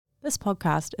This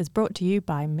podcast is brought to you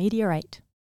by Meteorate.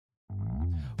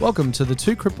 Welcome to the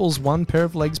Two Cripples, One Pair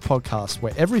of Legs podcast,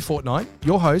 where every fortnight,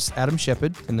 your hosts, Adam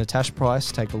Shepherd and Tash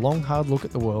Price, take a long, hard look at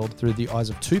the world through the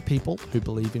eyes of two people who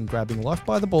believe in grabbing life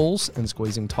by the balls and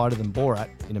squeezing tighter than Borat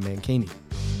in a mankini.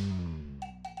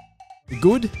 The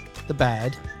good, the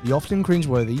bad, the often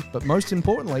cringeworthy, but most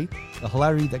importantly, the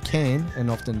hilarity that can,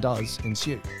 and often does,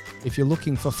 ensue. If you're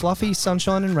looking for fluffy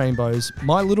sunshine and rainbows,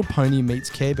 My Little Pony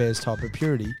meets Care Bears type of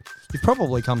purity, you've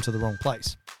probably come to the wrong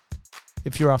place.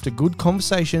 If you're after good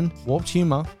conversation, warped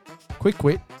humour, quick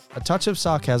wit, a touch of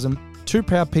sarcasm, two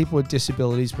proud people with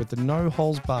disabilities with the no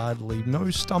holes barred, leave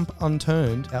no stump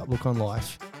unturned outlook on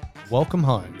life, welcome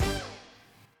home.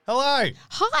 Hello.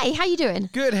 Hi, how you doing?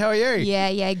 Good, how are you? Yeah,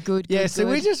 good. Yeah, good, so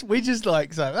good. we just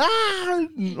like so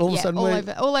and all of a sudden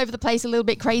all over the place, a little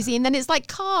bit crazy, and then it's like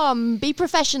calm, be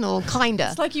professional, kinda.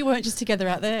 It's like you weren't just together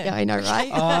out there. Yeah, I know,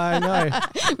 right? I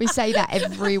know. We say that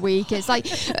every week. It's like,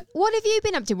 what have you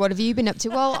been up to? What have you been up to?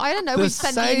 Well, I don't know. We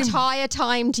spent the entire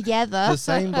time together. The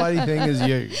same bloody thing as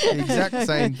you. The exact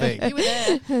same thing. You were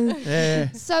there.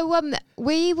 Yeah. So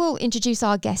we will introduce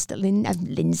our guest,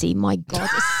 Lindsay. My God,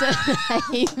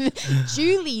 surname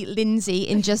Julie Lindsay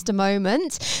in just a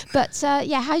moment. But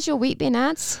how's your week been,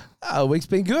 Ads? Week's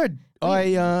been good.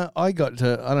 I got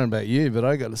to, I don't know about you, but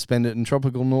I got to spend it in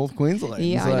tropical North Queensland.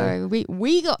 Yeah, so. I know.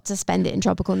 We got to spend it in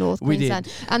tropical North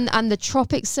Queensland. And the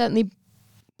tropics certainly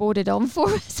boarded on for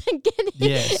us again.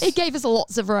 Yes. It gave us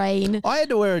lots of rain. I had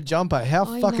to wear a jumper. How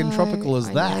fucking tropical is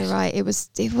that? I know, right. It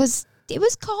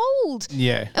was cold.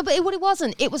 Yeah. But it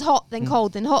wasn't. It was hot, then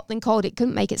cold, then hot, then cold. It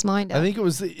couldn't make its mind up. I think it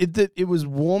was it was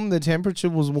warm. The temperature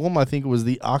was warm. I think it was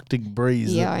the Arctic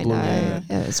breeze. Yeah, that I blew know.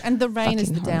 in. And the rain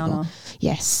is the downer.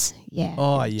 Yes. Yeah.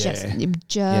 Oh, yeah. Just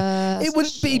It would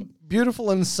be beautiful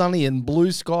and sunny and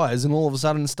blue skies and all of a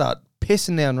sudden start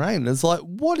pissing down rain. It's like,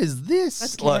 what is this?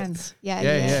 That's like, Cairns.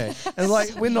 Yeah. And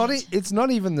like, it's not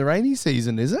even the rainy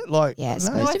season, is it? Like, yeah, it's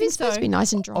no. supposed to be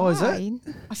nice and dry. Oh, is it?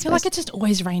 I feel like it's just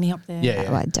always rainy up there. Yeah.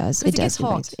 Oh, it does. Because It it does. gets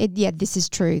hot. This is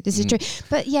true. This is true.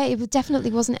 But yeah, it definitely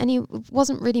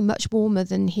wasn't really much warmer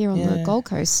than here on the Gold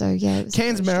Coast. So yeah, it was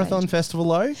Cairns very Marathon strange. Festival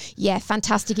though. Yeah,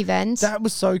 fantastic event. That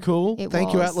was so cool.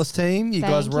 Thank you, was. Atlas team. You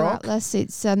Thank guys you, rock. Atlas.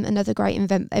 It's another great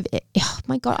event. Oh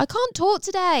my God, I can't talk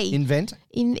today. Invent.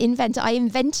 I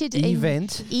invented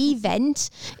Event. Event.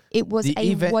 It was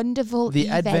wonderful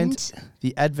event.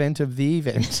 The advent of the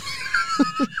event.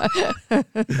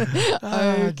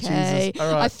 Okay. Jesus.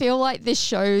 All right. I feel like this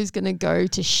show is going to go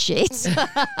to shit. Do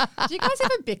you guys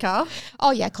ever bicker?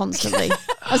 Oh, yeah, constantly.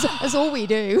 As all we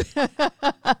do.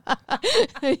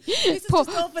 This is just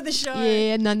all for the show.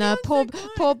 Yeah, no. Poor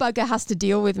bugger has to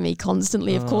deal with me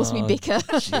constantly. Of course we bicker.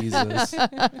 Jesus.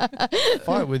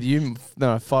 Fight with you.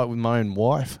 No, I fight with my own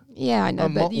wife. Yeah, I know.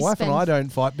 My But wife and I don't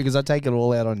fight because I take it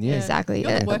all out on you. Yeah. Exactly.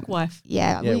 You're the work wife.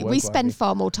 Yeah, Yeah, we work spend wife.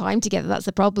 far more time together. That's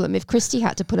the problem. If Christy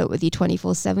had to put up with you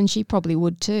 24/7, she probably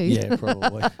would too. Yeah,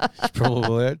 probably.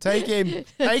 Probably. Take him.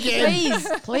 Take him.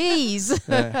 Please.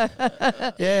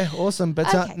 Yeah, awesome. But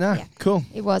Okay, yeah. cool.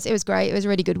 It was great. It was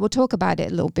really good. We'll talk about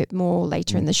it a little bit more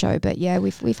later in the show. But yeah,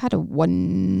 we've had a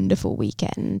wonderful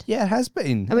weekend. Yeah, it has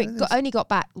been. And we only got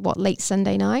back late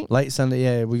Sunday night, Late Sunday,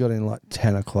 yeah, we got in like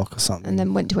 10 o'clock or something. and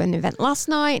then went to an event last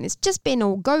night, and it's just been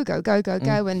all go,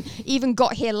 and even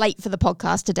got here late for the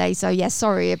podcast today. So yeah,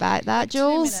 sorry about that, 2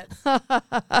 Jules. minutes.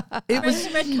 It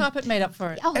was Red carpet made up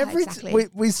for it. Oh, exactly.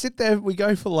 we sit there, we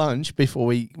go for lunch before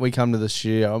we come to the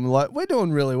studio. I'm like, we're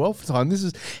doing really well for time.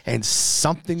 And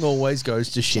something always goes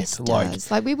to shit. Just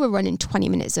does. Like we were running 20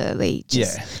 minutes early.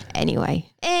 Anyway.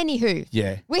 Anywho.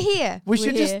 Yeah. We're here. We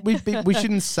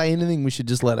shouldn't say anything. We should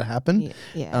just let it happen.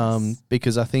 Yes.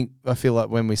 Because I feel like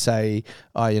when we say,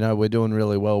 we're doing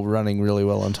really well, running really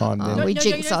well on time, then we No, jinx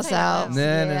you don't say it out ourselves.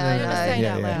 loud. No. Say it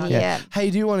out loud. Yeah. Hey,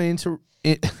 do you want to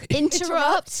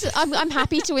Interrupt. I'm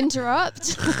happy to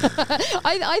interrupt.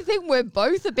 I think we're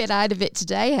both a bit out of it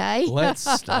today, hey? Let's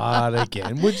start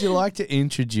again. Would you like to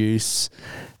introduce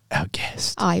our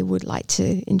guest? I would like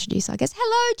to introduce our guest.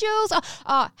 Hello, Jules.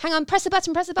 Hang on. Press the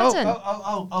button.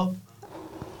 Oh.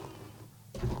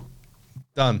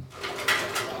 Done.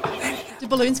 Do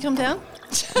balloons come down?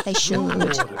 They should.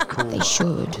 They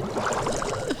should.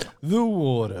 The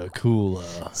water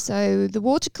cooler. So the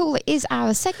water cooler is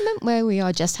our segment where we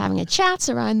are just having a chat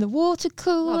around the water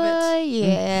cooler. Love it.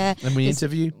 Yeah. And we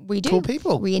interview cool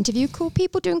people. We interview cool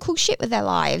people doing cool shit with their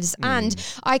lives. And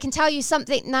I can tell you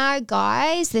something now,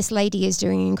 guys. This lady is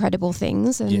doing incredible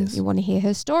things and you want to hear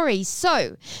her story.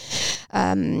 So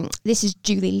this is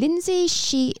Julie Lindsay.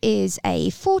 She is a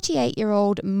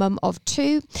 48-year-old mum of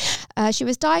two. She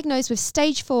was diagnosed with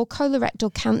stage 4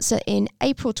 colorectal cancer in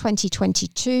April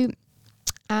 2022.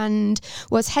 and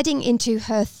was heading into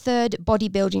her third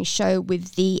bodybuilding show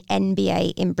with the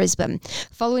NBA in Brisbane.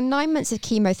 Following 9 months of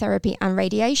chemotherapy and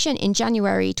radiation, in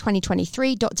January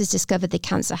 2023, doctors discovered the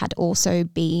cancer had also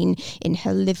been in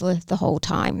her liver the whole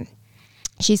time.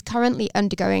 She's currently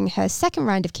undergoing her second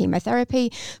round of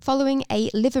chemotherapy following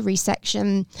a liver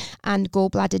resection and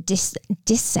gallbladder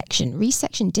dissection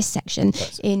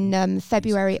in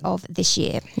February of this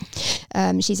year.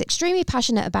 She's extremely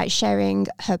passionate about sharing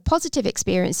her positive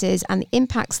experiences and the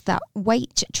impacts that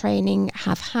weight training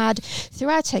have had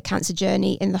throughout her cancer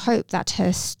journey, in the hope that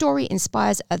her story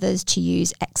inspires others to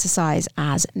use exercise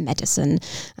as medicine.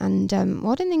 And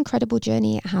what an incredible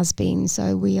journey it has been.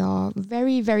 So we are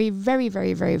very, very, very,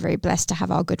 very, very, very blessed to have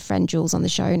our good friend Jules on the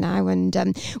show now. And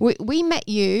we met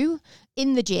you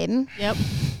in the gym. Yep.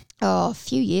 A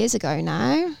few years ago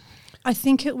now. I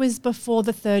think it was before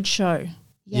the third show.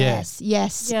 Yes. Yeah.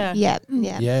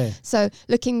 So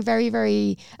looking very,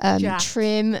 very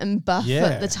trim and buff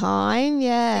at the time.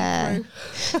 Yeah.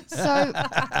 So,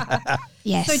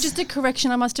 yes. So just a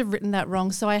correction, I must have written that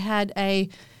wrong. So I had a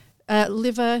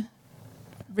liver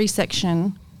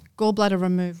resection, gallbladder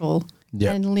removal,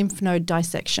 and lymph node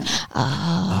dissection.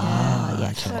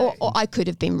 Yeah. Okay. Or I could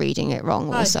have been reading it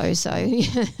wrong also. So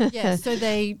yeah. So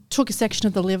they took a section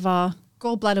of the liver.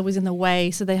 Gallbladder was in the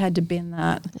way, so they had to bin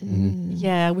that.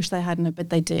 Yeah, I wish they hadn't, but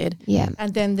they did. Yeah.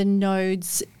 And then the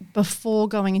nodes, before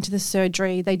going into the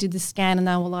surgery, they did the scan and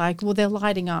they were like, well, they're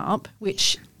lighting up,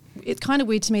 which it's kind of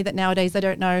weird to me that nowadays they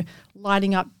don't know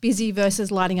lighting up busy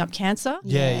versus lighting up cancer.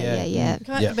 Yeah.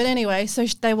 But anyway, so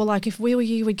they were like, if we were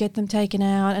you, we'd get them taken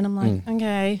out. And I'm like,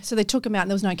 okay. So they took them out and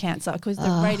there was no cancer because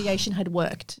the radiation had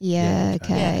worked. Yeah,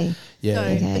 okay.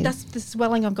 Yeah. But that's the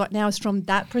swelling I've got now is from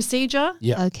that procedure.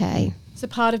 Yeah. Okay. So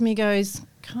part of me goes,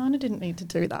 kind of didn't need to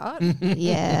do that.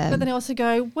 Yeah. But then I also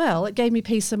go, well, it gave me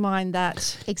peace of mind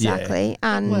that. Exactly.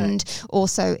 And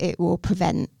also it will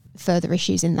prevent further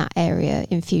issues in that area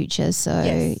in future.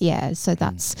 So so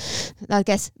that's, I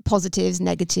guess, positives,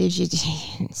 negatives.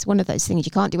 It's one of those things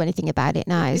you can't do anything about it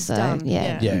now. It's so done. you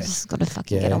just got to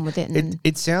fucking get on with it. And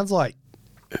it sounds like,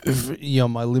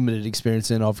 my limited experience,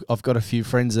 and I've got a few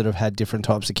friends that have had different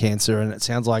types of cancer, and it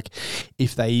sounds like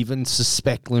if they even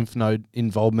suspect lymph node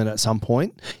involvement at some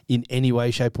point in any way,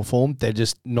 shape or form, they're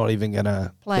just not even going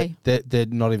to play. They're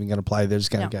not even going to play. They're just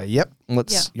going to go, yep,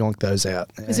 let's yonk those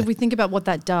out. Because if we think about what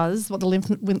that does, what the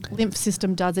lymph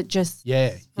system does, it just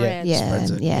spreads.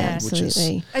 Spreads it.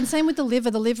 Absolutely. And same with the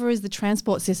liver. The liver is the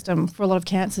transport system for a lot of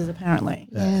cancers, apparently.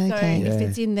 So if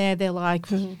it's in there, they're like,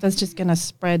 that's just going to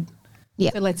spread.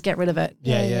 So let's get rid of it.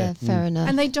 Fair enough.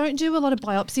 And they don't do a lot of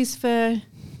biopsies for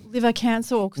liver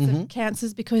cancer or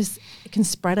cancers because it can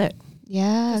spread it.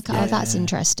 Yeah, that's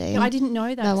interesting. I didn't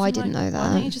know that. No, I didn't know that.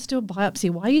 Why don't you just do a biopsy?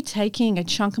 Why are you taking a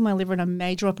chunk of my liver in a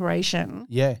major operation?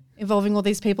 Involving all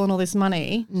these people and all this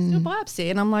money. Just do a biopsy.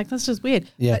 And I'm like, that's just weird.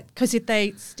 Because if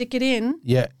they stick it in,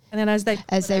 and then as they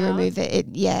remove it,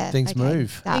 things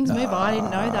move. Things move. I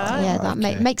didn't know that. Yeah,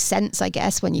 that makes sense, I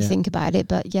guess, when you think about it.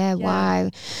 But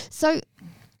wow. So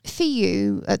for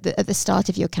you at the start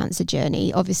of your cancer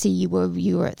journey, obviously you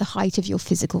were at the height of your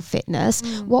physical fitness.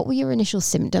 What were your initial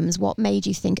symptoms? What made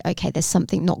you think, okay, there's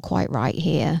something not quite right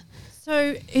here?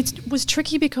 So it was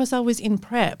tricky because I was in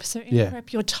prep. So in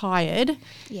prep, you're tired.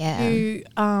 Yeah.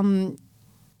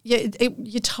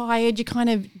 You're tired. You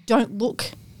kind of don't look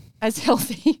as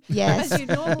healthy as you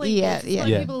normally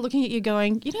do. People are looking at you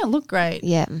going, you don't look great.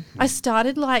 Yeah. I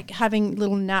started like having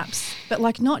little naps, but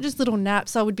like not just little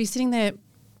naps. I would be sitting there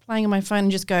playing on my phone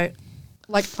and just go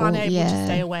like unable to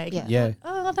stay awake.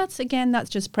 Oh, that's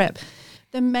just prep.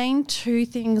 The main two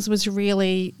things was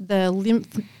really the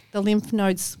lymph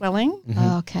node swelling,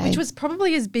 which was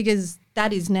probably as big as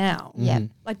that is now.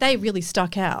 Like they really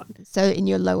stuck out. So in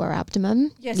your lower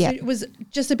abdomen? Yes, it was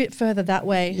just a bit further that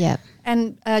way.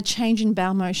 And a change in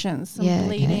bowel motions, some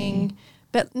bleeding,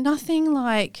 but nothing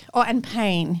like, and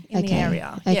pain in the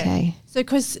area. So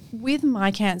because with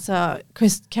my cancer,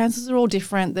 because cancers are all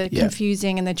different, they're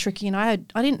confusing and they're tricky, and I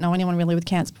didn't know anyone really with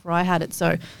cancer before I had it,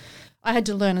 so I had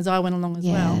to learn as I went along as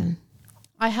well.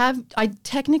 I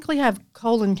technically have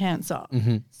colon cancer,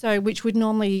 so which would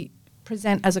normally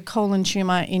present as a colon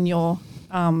tumor in your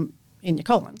colon.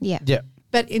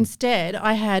 But instead,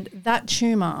 I had that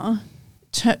tumor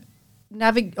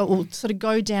sort of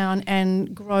go down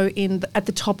and grow at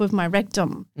the top of my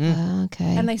rectum.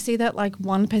 And they see that like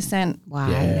 1%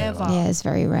 ever. Yeah, it's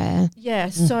very rare.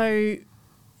 So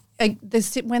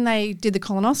when they did the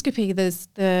colonoscopy,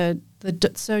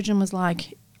 the surgeon was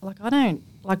like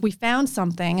we found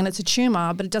something and it's a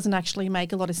tumor, but it doesn't actually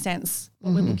make a lot of sense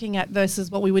what we're looking at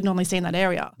versus what we would normally see in that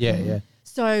area. Yeah.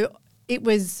 So it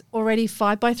was already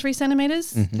 5 by 3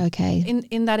 centimeters. Okay.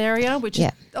 In that area, which is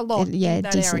a lot. Yeah,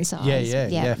 decent size.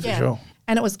 Yeah, for sure.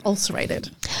 And it was ulcerated.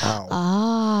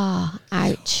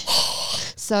 Ouch.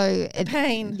 So the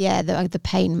pain. Yeah, the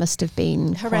pain must have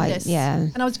been horrendous.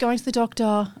 And I was going to the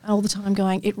doctor all the time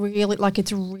going,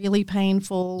 it's really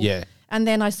painful. Yeah. And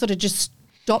then I sort of just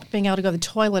stopped being able to go to the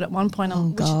toilet at one point.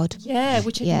 God.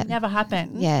 Which had never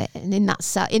happened. Yeah, and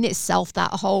in itself,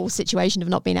 that whole situation of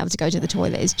not being able to go to the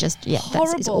toilet is just,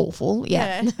 horrible. It's awful.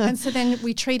 Yeah. And so then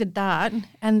we treated that,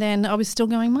 and then I was still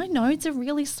going, my nodes are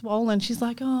really swollen. She's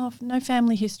like, oh, no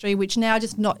family history, which now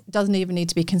just doesn't even need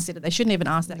to be considered. They shouldn't even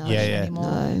ask that question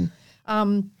anymore.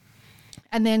 No.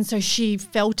 And then so she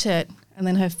felt it, and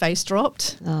then her face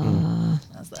dropped. I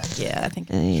was like, I think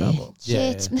I'm in trouble.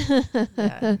 Shit.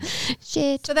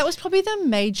 Shit. So that was probably the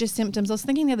major symptoms. I was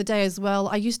thinking the other day as well,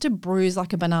 I used to bruise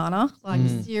like a banana, like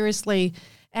seriously,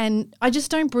 and I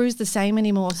just don't bruise the same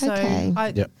anymore. So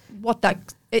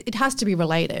it has to be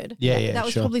related. That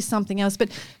was probably something else. But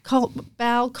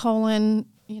bowel, colon,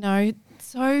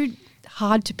 so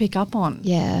hard to pick up on.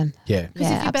 Yeah.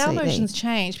 Because if your bowel motions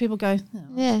change, people go,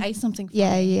 ate something.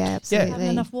 Absolutely. Having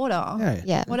enough water.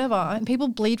 Whatever. And people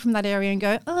bleed from that area and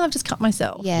go, I've just cut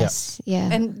myself. Yes. Yeah.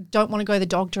 And don't want to go to the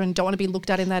doctor and don't want to be looked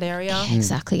at in that area. Yeah,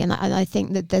 exactly. And I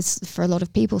think that there's, for a lot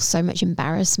of people, so much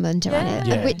embarrassment around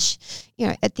it, which,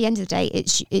 at the end of the day,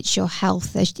 it's your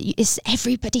health.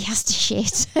 Everybody has to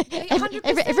shit.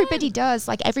 Everybody does.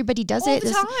 Like, everybody does all it.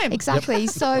 The time. Exactly.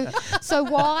 So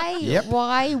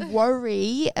why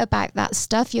worry about that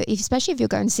stuff? Especially if you're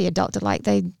going to see a doctor, like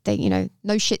they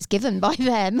no shit's given by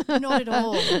them. Not at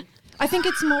all. I think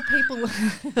it's more people.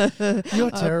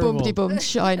 You're terrible.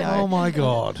 Bumdy-bumsh, I know. Oh my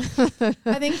God.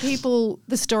 I think people,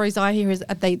 the stories I hear is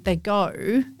they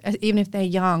go, even if they're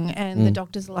young, and the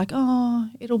doctors are like,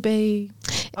 it'll be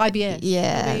IBS.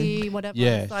 It'll be whatever.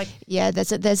 Yeah. It's like,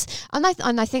 there's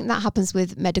and I think that happens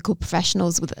with medical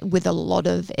professionals with a lot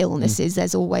of illnesses.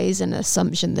 There's always an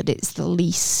assumption that it's the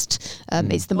least,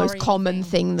 it's the most common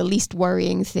thing, the least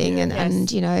worrying thing,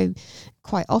 and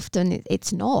quite often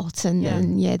it's not,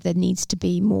 and there needs to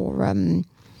be more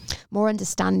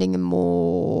understanding and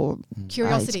more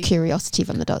curiosity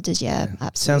from the doctors. Absolutely.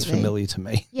 Sounds familiar to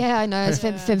me. Yeah, I know.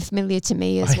 It's familiar to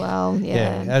me as well.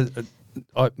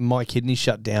 My kidney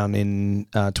shut down in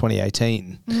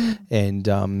 2018,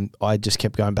 and I just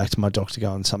kept going back to my doctor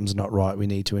going, something's not right, we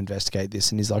need to investigate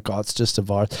this. And he's like, it's just a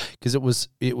virus. Because it was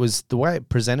the way it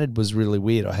presented was really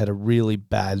weird. I had a really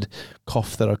bad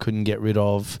cough that I couldn't get rid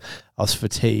of. I was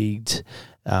fatigued,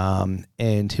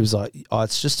 and he was like,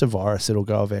 it's just a virus, it'll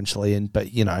go eventually. But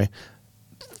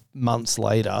months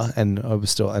later, and I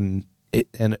was still, and it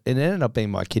ended up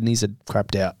being my kidneys had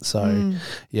crapped out. So,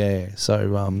 I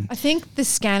think the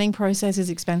scanning process is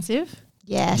expensive.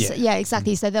 Yes,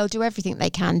 exactly. So they'll do everything they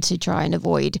can to try and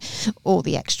avoid all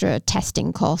the extra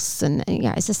testing costs, and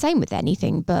it's the same with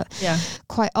anything. But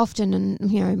quite often, and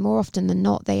more often than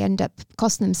not, they end up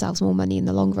costing themselves more money in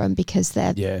the long run because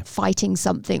they're fighting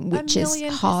something which is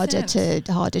harder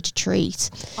to treat.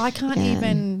 I can't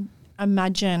even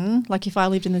imagine, like, if I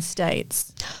lived in the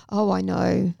States. Oh, I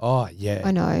know. Oh, yeah.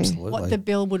 I know. Absolutely. What the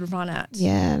bill would run at.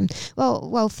 Yeah.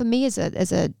 Well, for me as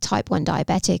a type 1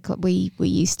 diabetic, we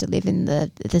used to live in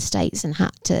the States and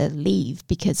had to leave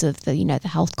because of the the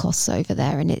health costs over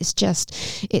there, and it's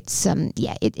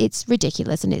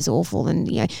ridiculous and it's awful, and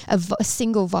a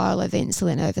single vial of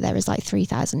insulin over there is like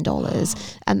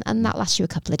 $3,000, and that lasts you a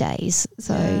couple of days.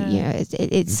 So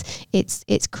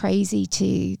it's crazy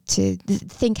to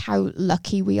think how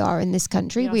lucky we are in this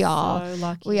country. We are so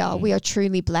lucky. We are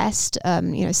truly blessed.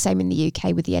 Same in the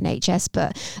UK with the NHS,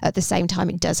 but at the same time,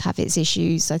 it does have its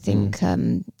issues. I think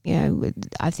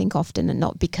I think often and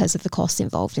not because of the costs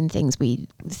involved in things.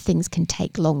 Things can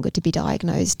take longer to be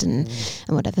diagnosed and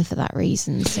whatever for that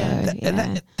reason. So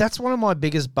that's one of my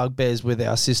biggest bugbears with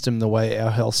our system,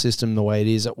 our health system, the way it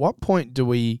is. At what point do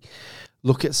we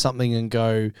look at something and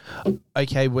go,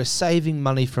 okay, we're saving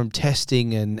money from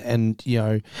testing and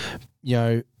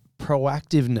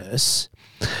proactiveness,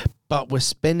 but we're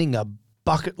spending a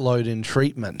bucket load in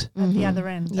treatment at the other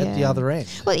end. At the other end.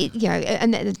 Well,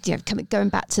 going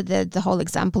back to the whole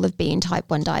example of being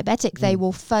type 1 diabetic, they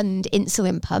will fund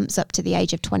insulin pumps up to the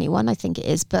age of 21, I think it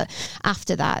is, but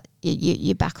after that,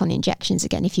 you're back on injections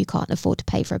again if you can't afford to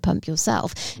pay for a pump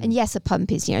yourself. And yes, a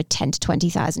pump is $10,000 to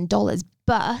 $20,000.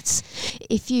 But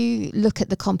if you look at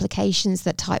the complications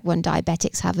that type 1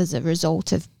 diabetics have as a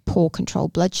result of poor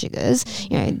controlled blood sugars,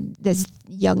 there's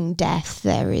young death,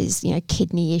 there is,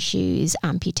 kidney issues,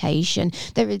 amputation.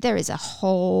 There is a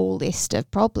whole list of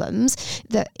problems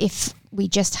that if we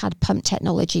just had pump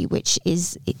technology, which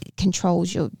it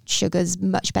controls your sugars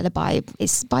much better by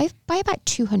about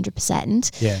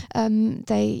 200%. Yeah.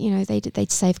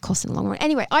 They'd save costs in the long run.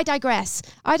 Anyway, I digress.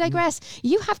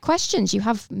 You have questions. You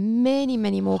have many,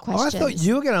 many more questions. I thought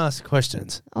you were going to ask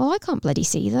questions. Oh, I can't bloody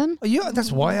see them. Oh,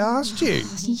 that's why I asked you.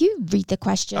 You read the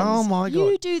questions. Oh my God.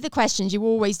 You do the questions. You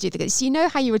always do the questions. So you know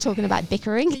how you were talking about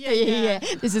bickering? Yeah.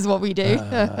 This is what we do.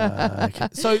 Okay.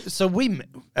 So we,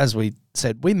 as we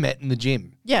said, we met in the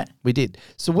gym. Yeah. We did.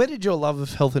 So where did your love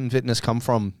of health and fitness come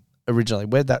from originally?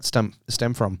 Where'd that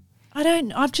stem from?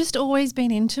 I've just always been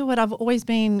into it. I've always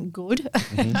been good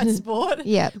at sport.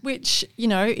 Yeah. Which,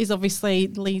 is obviously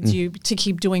leads you to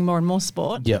keep doing more and more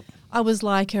sport. Yep. I was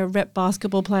like a rep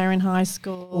basketball player in high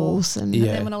school. Awesome. And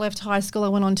then when I left high school, I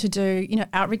went on to do,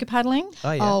 outrigger paddling.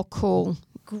 Oh, yeah. Oh, cool.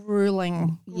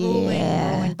 Grueling,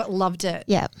 but loved it.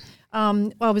 Yeah. I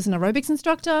was an aerobics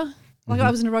instructor. I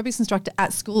was an aerobics instructor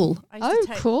at school.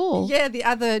 Cool. Yeah, the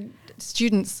other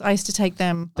students, I used to take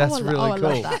them. That's really cool. I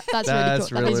love that.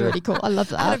 That's really cool. That is really cool. I love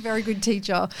that. I had a very good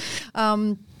teacher.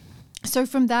 So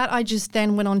from that, I just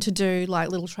then went on to do like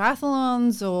little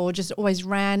triathlons or just always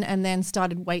ran and then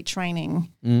started weight training.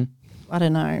 I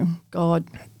don't know,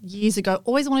 years ago.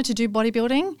 Always wanted to do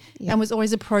bodybuilding and was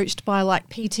always approached by like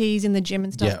PTs in the gym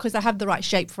and stuff because I have the right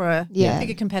shape for a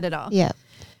bigger competitor. Yeah.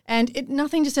 And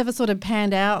nothing just ever sort of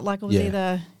panned out. Like it was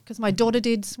either because my daughter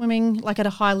did swimming like at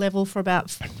a high level for about,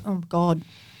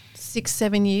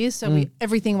 6-7 years. So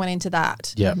everything went into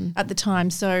that at the time.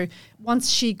 So once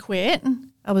she quit,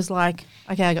 I was like,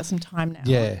 okay, I got some time now.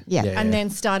 Yeah. And then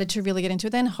started to really get into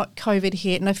it. Then COVID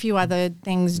hit and a few other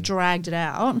things dragged it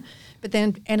out. But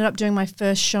then ended up doing my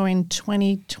first show in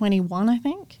 2021, I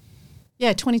think.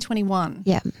 Yeah, 2021.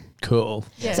 Yeah. Cool.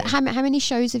 Yeah. So how many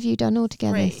shows have you done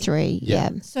altogether? 3. Yeah.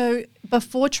 So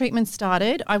before treatment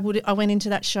started, I went into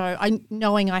that show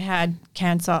knowing I had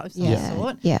cancer of some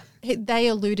sort. Yeah. They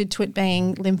alluded to it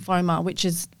being lymphoma, which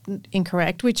is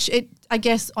incorrect, which I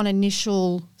guess on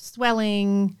initial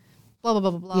swelling, blah, blah,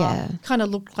 blah, blah, blah, kind of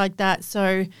looked like that.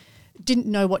 So didn't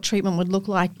know what treatment would look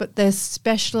like. But the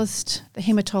specialist, the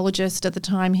hematologist at the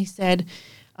time, he said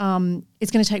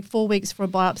it's going to take 4 weeks for a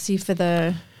biopsy for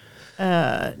the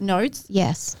nodes.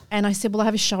 Yes. And I said, well, I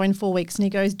have a show in 4 weeks. And he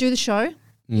goes, do the show.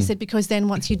 He said, because then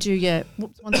once you do your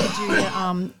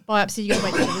biopsy, you got to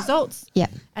wait for the results. Yeah.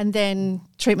 And then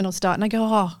treatment will start. And I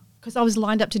go, because I was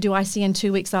lined up to do ICN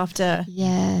 2 weeks after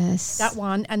that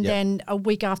one. And then a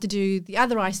week after do the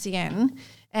other ICN.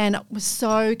 And I was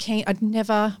so keen. I've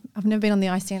never been on the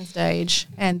ICN stage.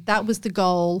 And that was the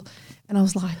goal. And I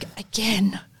was like,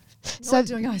 again. Not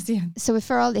doing ICN. So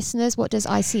for our listeners, what does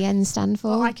ICN stand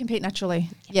for? I compete naturally.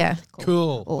 Yeah.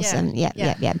 Cool. Awesome. Yeah.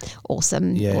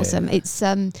 Awesome. Yeah. Awesome. It's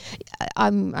I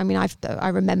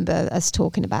remember us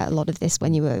talking about a lot of this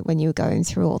when you were going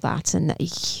through all that, and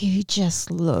you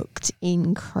just looked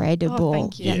incredible. Oh,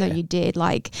 thank you. No, you did.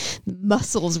 Like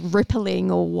muscles rippling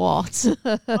or what?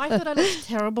 I thought I looked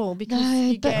terrible because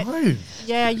you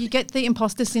get the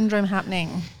imposter syndrome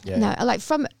happening. Yeah. No, like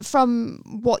from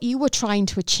what you were trying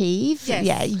to achieve.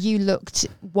 You looked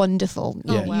wonderful.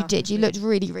 Oh, wow. You did. You looked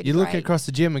really, really You great. look across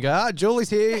the gym and go, Julie's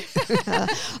here.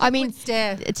 I mean,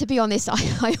 to be honest,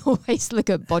 I always look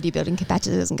at bodybuilding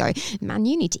competitors and go, man,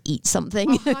 you need to eat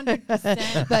something.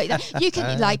 100%. But you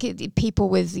can, like people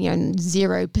with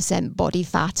 0% body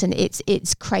fat, and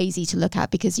it's crazy to look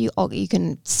at because you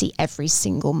can see every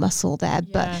single muscle there.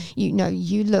 Yeah. But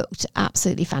you looked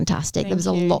absolutely fantastic. There was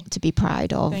a lot to be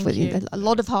proud of. A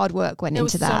lot of hard work went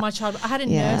into that. There was so much hard work. I had a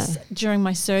nurse during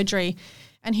my surgery,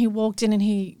 and he walked in and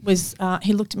he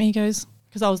looked at me. He goes,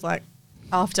 because I was like,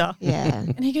 after. Yeah.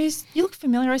 And he goes, you look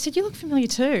familiar. I said, you look familiar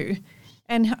too.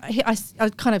 And I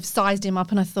kind of sized him up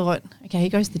and I thought, okay, he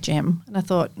goes to the gym. And I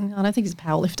thought, I don't think he's a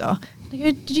powerlifter. I go,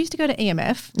 did you used to go to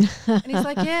EMF? And he's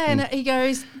like, yeah. And he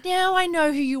goes, now I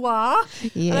know who you are.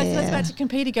 Yeah. And I said, I was about to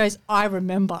compete. He goes, I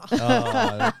remember.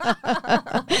 Oh.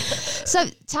 So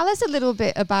tell us a little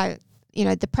bit about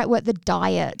the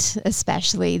diet,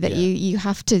 especially that you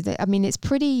have to. I mean, it's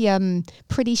pretty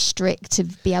strict to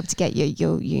be able to get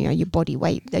your body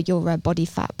weight, your body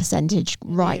fat percentage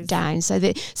right down, so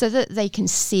that they can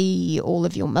see all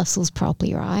of your muscles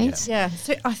properly, right? Yeah.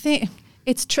 So I think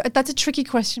that's a tricky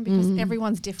question because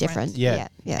everyone's different. Yeah.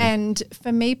 And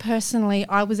for me personally,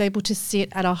 I was able to sit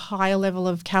at a higher level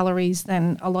of calories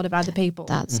than a lot of other people.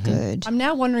 That's good. I'm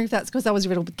now wondering if that's because I was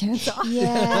riddled with cancer.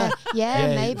 Yeah,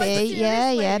 maybe.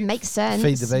 Yeah, makes sense.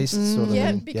 Feed the beast sort of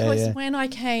thing. Because when I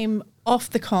came off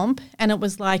the comp, and it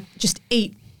was like just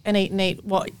eat and eat and eat.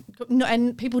 No,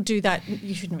 and people do that.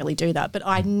 You shouldn't really do that, but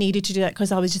I needed to do that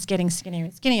because I was just getting skinnier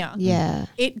and skinnier. Yeah.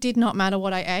 It did not matter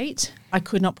what I ate. I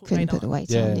could not put Couldn't weight put on. the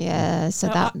weight on. Yeah. So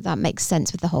that makes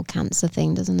sense with the whole cancer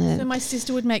thing, doesn't it? So my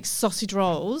sister would make sausage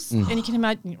rolls, and you can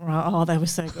imagine, oh, they were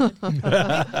so good.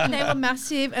 They were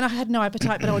massive, and I had no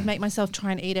appetite, but I would make myself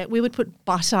try and eat it. We would put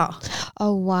butter.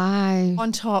 Oh, wow.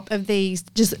 On top of these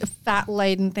just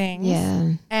fat-laden things.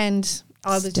 Yeah. And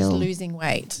I was just losing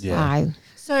weight. Yeah. Wow.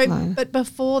 So, but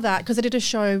before that, because I did a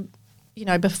show,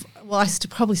 I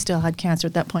probably still had cancer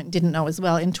at that point, didn't know as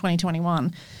well, in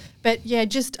 2021. But yeah,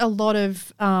 just a lot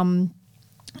of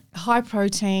high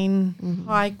protein,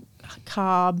 high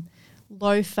carb,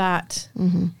 low fat,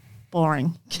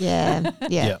 boring. Yeah,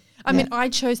 yeah. I mean, I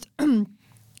chose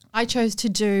to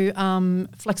do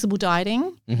flexible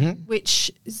dieting,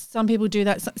 which some people do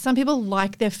that. Some people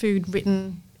like their food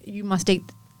written, you must eat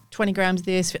 20 grams of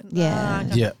this.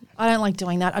 I don't like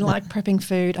doing that. I don't like prepping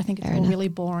food. I think it's all really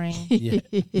boring. So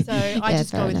I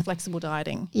just go with flexible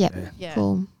dieting. Yeah.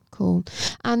 Cool.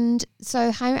 And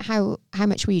so how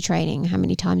much were you training? How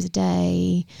many times a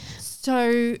day?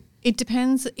 So it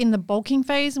depends. In the bulking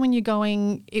phase, when you're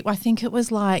going, I think it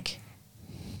was like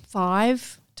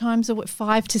 5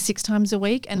 to 6 times a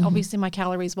week. And obviously my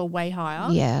calories were way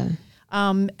higher. Yeah.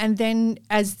 And then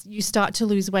as you start to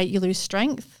lose weight, you lose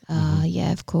strength.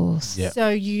 Yeah, of course. Yep. So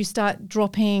you start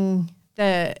dropping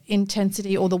the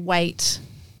intensity or the weight,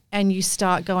 and you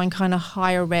start going kind of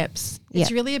higher reps. It's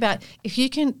really about,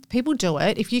 people do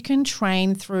it, if you can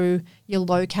train through your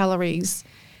low calories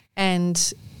and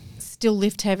still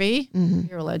lift heavy,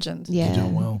 you're a legend. Yeah. You're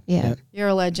doing well. Yeah. You're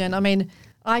a legend. I mean,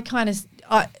 and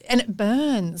it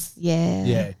burns.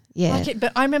 Yeah.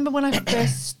 But I remember when I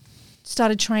first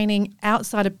started training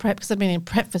outside of prep, because I've been in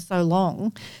prep for so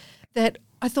long, that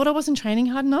I thought I wasn't training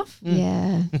hard enough.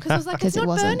 Yeah. Because I was like, it's not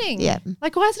burning. Yeah.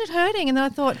 Like, why isn't it hurting? And then I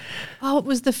thought, it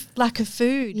was the lack of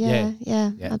food. Yeah,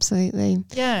 absolutely.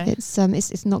 Yeah.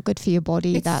 It's not good for your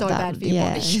body. It's so bad for your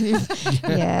body.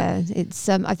 Yeah. It's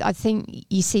I think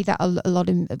you see that a lot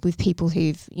with people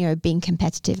who've, been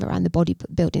competitive around the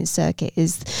bodybuilding circuit,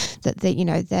 is that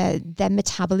their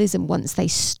metabolism, once they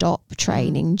stop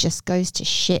training, just goes to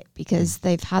shit, because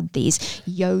they've had these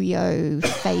yo-yo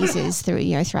phases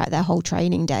throughout their whole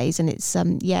training days, and it's a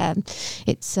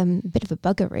bit of a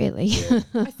bugger, really.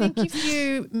 I think if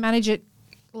you manage it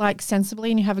like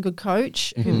sensibly and you have a good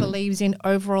coach who believes in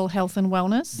overall health and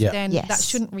wellness, then that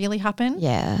shouldn't really happen.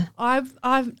 Yeah. I'm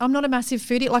not a massive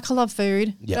foodie. Like, I love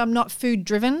food, but I'm not food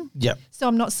driven. Yep. So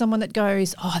I'm not someone that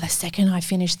goes, the second I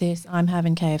finish this, I'm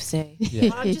having KFC.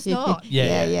 Yeah. I'm just not.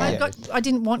 I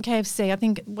didn't want KFC. I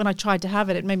think when I tried to have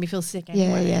it, it made me feel sick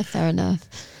anyway. Yeah, fair enough.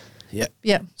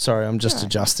 Yeah. Sorry, I'm just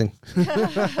adjusting.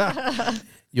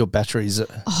 Your batteries.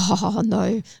 Oh,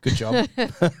 no. Good job.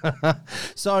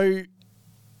 So,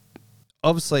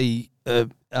 obviously,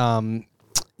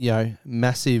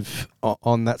 massive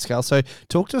on that scale. So,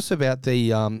 talk to us about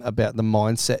the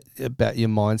mindset, about your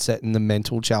mindset and the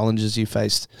mental challenges you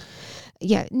faced.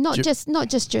 Yeah, not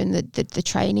just during the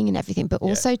training and everything, but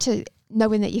also to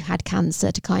knowing that you had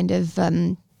cancer, to kind of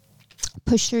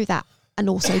push through that. And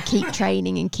also keep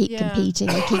training and keep competing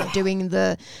and keep doing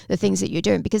the things that you're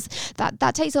doing, because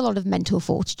that takes a lot of mental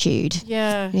fortitude.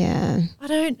 Yeah.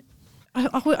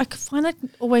 I find it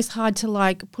always hard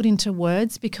to put into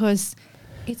words, because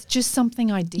it's just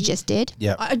something I did. You just did?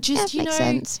 Yeah. I just, makes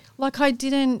sense. I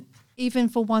didn't even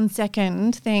for 1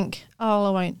 second think, I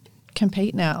won't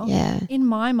compete now. Yeah. In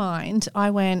my mind,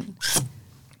 I went,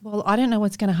 well, I don't know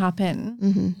what's going to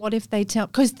happen. What if they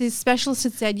because the specialist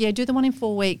had said, do the one in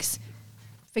 4 weeks.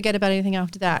 Forget about anything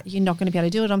after that. You're not going to be able to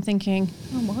do it. I'm thinking,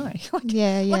 why? I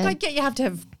get you have to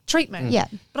have treatment. Yeah.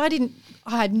 But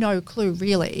I had no clue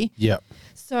really. Yeah.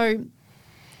 So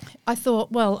I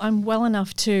thought, well, I'm well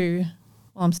enough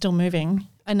I'm still moving,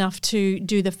 enough to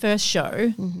do the first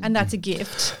show, and that's a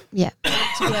gift. Yeah.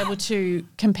 To be able to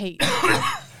compete.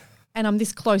 And I'm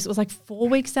this close. It was like 4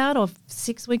 weeks out or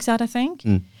 6 weeks out, I think.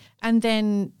 And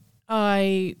then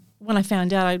when I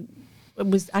found out, I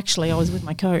was with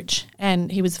my coach,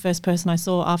 and he was the first person I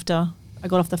saw after I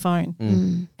got off the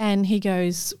phone. And he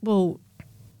goes, well,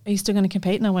 are you still going to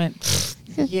compete? And I went,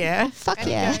 yeah. Fuck and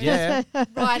yeah. Goes,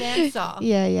 right answer.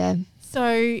 Yeah.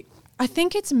 So I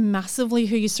think it's massively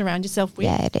who you surround yourself with.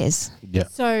 Yeah, it is. Yeah.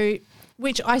 So,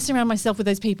 which I surround myself with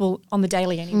those people on the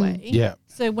daily anyway. Yeah.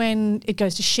 So when it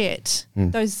goes to shit,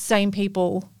 those same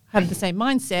people have the same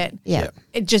mindset,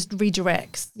 it just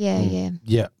redirects.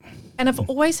 Yeah. And I've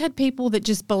always had people that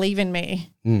just believe in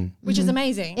me, which is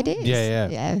amazing. It is.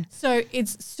 Yeah. So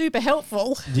it's super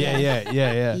helpful.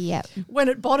 Yeah. When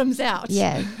it bottoms out.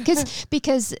 Yeah,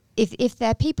 because if there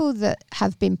are people that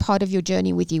have been part of your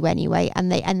journey with you anyway,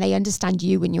 and they understand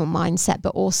you and your mindset, but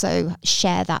also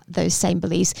share those same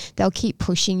beliefs, they'll keep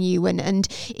pushing you. And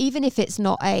even if it's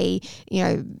not a,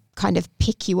 kind of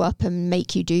pick you up and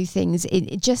make you do things,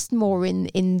 it just more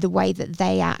in the way that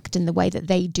they act and the way that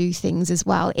they do things as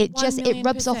well. It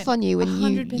rubs off on you,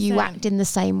 and 100%. you act in the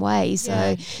same way.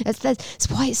 So that's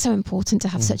why it's so important to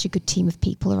have such a good team of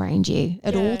people around you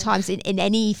at all times in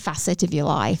any facet of your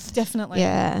life. Definitely.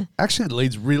 Yeah. Actually, it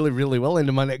leads really, really well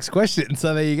into my next question.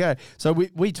 So there you go. So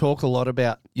we talk a lot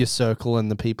about your circle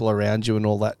and the people around you and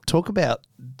all that. Talk about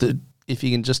if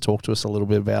you can just talk to us a little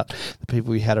bit about the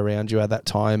people you had around you at that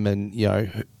time, and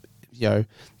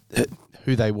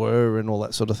who they were and all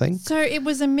that sort of thing. So it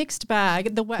was a mixed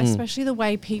bag, especially the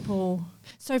way people.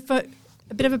 So for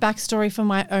a bit of a backstory for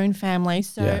my own family.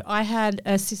 So I had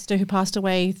a sister who passed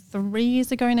away 3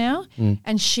 years ago now,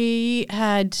 and she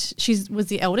was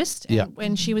the eldest. And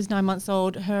when she was 9 months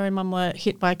old, her and mum were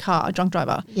hit by a drunk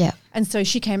driver. Yeah. And so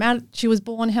she came out. She was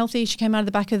born healthy. She came out of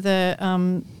the back of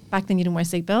the. Back then you didn't wear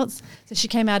seatbelts. So she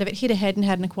came out of it, hit her head, and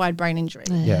had an acquired brain injury.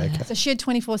 Yeah. Okay. So she had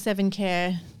 24/7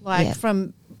 care,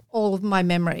 from all of my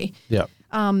memory. Yeah.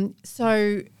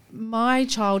 So my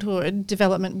childhood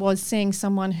development was seeing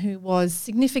someone who was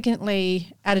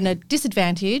significantly at a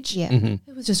disadvantage. Yeah. Who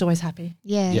was just always happy.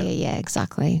 Yeah,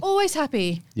 exactly. Always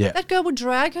happy. Yeah. That girl would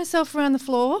drag herself around the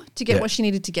floor to get what she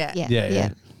needed to get. Yeah.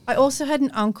 I also had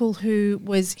an uncle who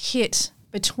was hit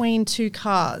between two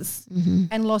cars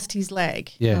and lost his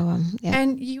leg. Yeah.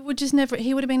 And you would just never,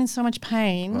 he would have been in so much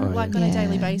pain, on a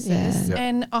daily basis. Yeah.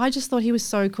 And I just thought he was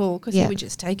so cool because he would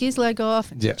just take his leg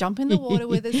off and jump in the water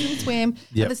with us and swim.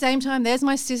 At the same time, there's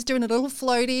my sister in a little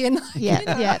floaty.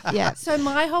 And So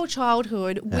my whole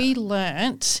childhood, we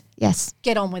learnt,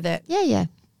 get on with it. Yeah.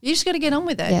 You just got to get on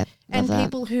with it. Yeah, and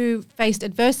people who faced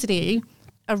adversity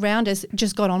around us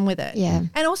just got on with it. Yeah.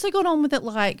 And also got on with it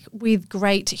with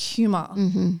great humour.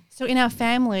 So in our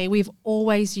family, we've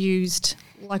always used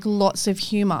lots of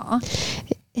humour.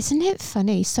 Isn't it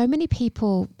funny? So many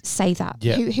people say that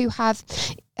who have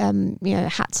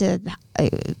had to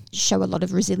show a lot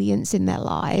of resilience in their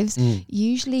lives.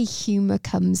 Usually humour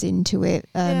comes into it.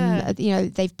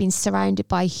 They've been surrounded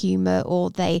by humour, or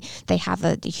they have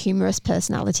a humorous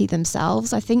personality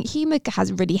themselves. I think humour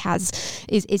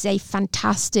is a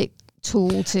fantastic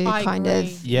tool to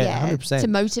 100%. to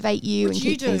motivate you and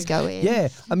keep things going. Yeah.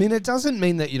 I mean, it doesn't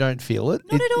mean that you don't feel it.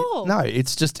 Not at all. No,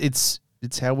 it's just it's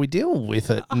how we deal with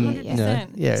it.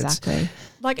 100%. Exactly.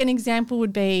 An example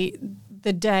would be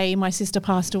the day my sister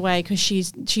passed away because she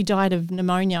died of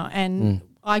pneumonia, and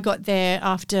I got there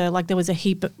after there was a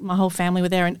heap. My whole family were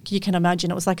there, and you can imagine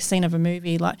it was like a scene of a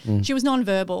movie. She was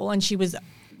non-verbal, and she was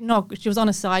on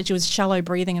her side. She was shallow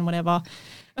breathing and whatever.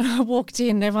 And I walked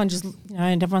in, everyone just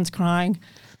and everyone's crying.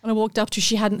 And I walked up to her,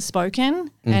 she hadn't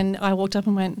spoken, and I walked up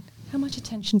and went, "How much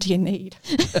attention do you need?"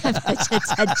 How much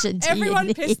attention do Everyone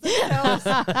you pissed need? themselves.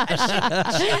 And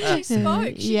she actually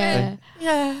spoke. She went,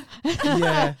 yeah.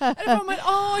 And everyone went,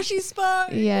 "Oh, she spoke."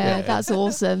 Yeah, that's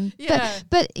awesome.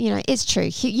 But it's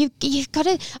true. You've got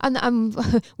to. And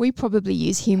we probably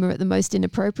use humour at the most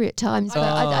inappropriate times. But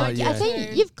I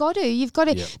think you've got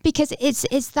to because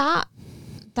it's that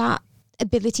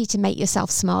ability to make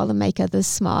yourself smile and make others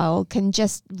smile can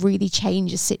just really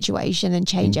change a situation and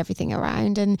change everything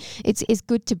around. And it's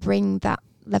good to bring that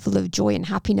level of joy and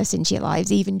happiness into your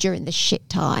lives, even during the shit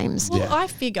times. Well, I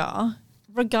figure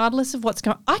regardless of what's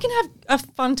going on, I can have a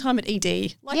fun time at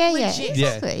ED. Legit.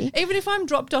 Exactly. Even if I'm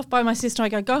dropped off by my sister, I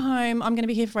go home, I'm going to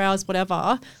be here for hours,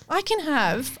 whatever. I can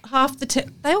have half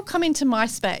they'll come into my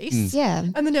space. Yeah.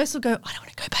 And the nurse will go, "I don't want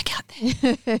to go back out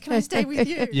there. Can I stay with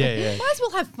you?" Might as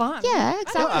well have fun. Yeah,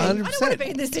 exactly. I don't want to be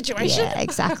in this situation. Yeah,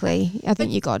 exactly. I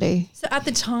think you got to. So at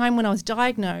the time when I was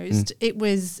diagnosed, it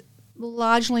was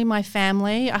largely my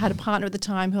family. I had a partner at the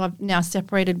time who I've now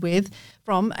separated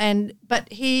from, but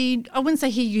I wouldn't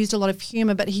say he used a lot of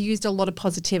humour, but he used a lot of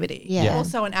positivity. Yeah.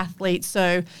 Also an athlete,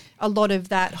 so a lot of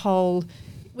that whole,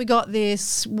 we got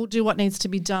this, we'll do what needs to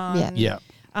be done. Yeah.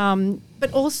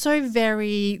 But also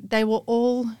they were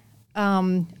all,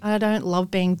 I don't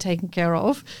love being taken care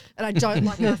of, and I don't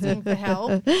like asking for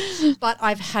help, but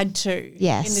I've had to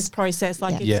in this process.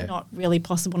 It's not really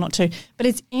possible not to. But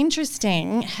it's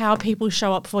interesting how people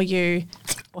show up for you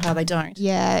or how they don't.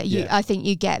 Yeah, I think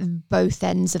you get both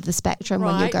ends of the spectrum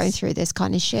when you're going through this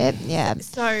kind of shit. Yeah.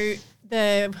 So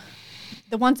the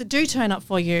ones that do turn up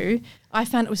for you I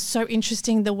found it was so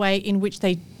interesting the way in which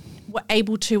they were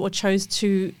able to or chose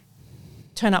to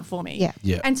turn up for me. Yeah.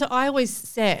 Yeah. And so I always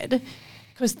said,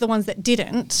 because the ones that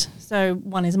didn't, so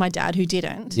one is my dad who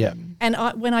didn't. Yeah. And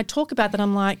when I talk about that,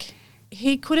 I'm like,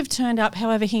 he could have turned up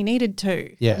however he needed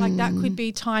to. Yeah. Like that could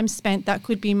be time spent, that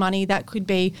could be money, that could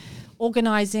be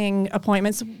organising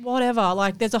appointments, whatever.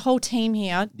 Like there's a whole team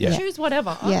here. Yeah. Choose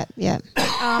whatever. Yeah, yeah.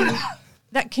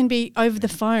 That can be over the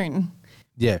phone.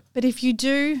 Yeah. But if you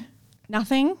do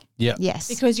nothing Yeah. Yes.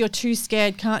 because you're too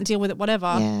scared, can't deal with it,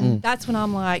 whatever, Yeah. that's when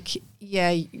I'm like,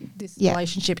 this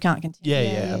relationship can't continue.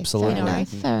 Yeah, absolutely.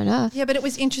 Fair enough. Yeah, but it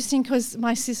was interesting because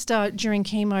my sister during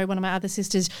chemo, one of my other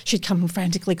sisters, she'd come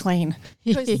frantically clean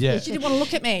because she didn't want to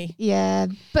look at me. Yeah,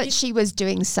 but she was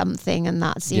doing something, and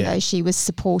that's you know she was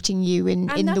supporting you in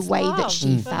the way that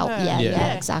she felt.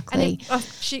 Yeah, exactly.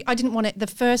 And I didn't want it. The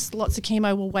first lots of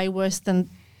chemo were way worse than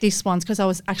this one's because I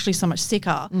was actually so much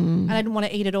sicker, and I didn't want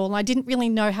to eat it all. And I didn't really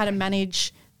know how to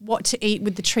manage what to eat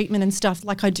with the treatment and stuff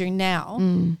like I do now.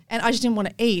 And I just didn't want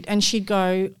to eat. And she'd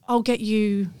go, I'll get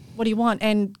you, what do you want?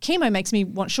 And chemo makes me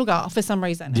want sugar for some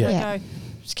reason. And I go,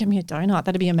 just give me a donut.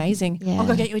 That'd be amazing. Yeah. I'll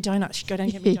go get you a donut. She'd go down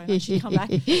and get me a donut. She'd come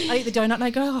back. I'd eat the donut and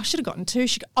I'd go, I should have gotten two.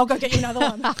 She'd go, I'll go get you another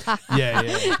one. Yeah.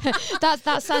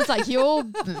 That sounds like your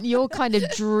kind of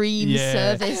dream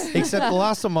service. Except the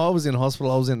last time I was in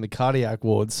hospital, I was in the cardiac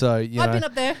ward. So, I've been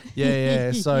up there.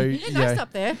 Yeah. So, They're nice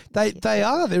up there. They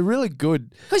are. They're really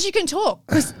good. Because you can talk.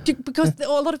 Because a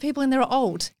lot of people in there are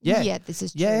old. Yeah, this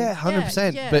is true. Yeah,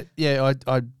 100%. Yeah. But,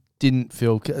 I didn't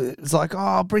feel it's like,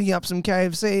 I'll bring you up some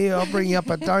KFC, I'll bring you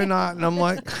up a donut, and I'm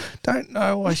like, don't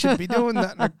know I should be doing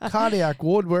that in a cardiac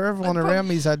ward where everyone around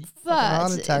me's had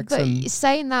heart attacks. But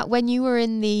saying that, when you were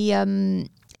in the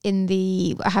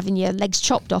having your legs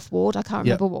chopped off ward, I can't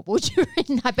remember what ward you were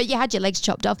in, but you had your legs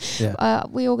chopped off.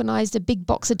 We organised a big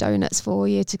box of donuts for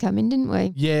you to come in, didn't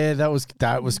we? Yeah, that was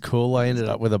cool. I ended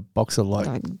up with a box of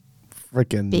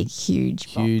freaking big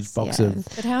huge box of.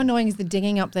 But how annoying is the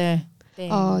dinging up there?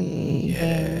 Oh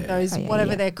yeah. Those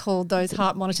whatever they're called, those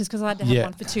heart monitors, because I had to have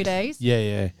one for 2 days.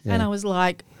 Yeah. And I was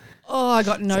like, I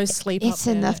got no sleep. It's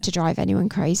up enough there. to drive anyone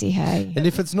crazy, hey. And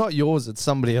if it's not yours, it's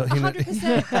somebody else.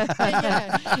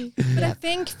 100%. But I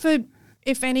think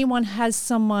if anyone has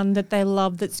someone that they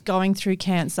love that's going through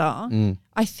cancer,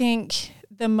 I think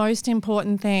the most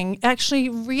important thing, actually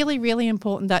really, really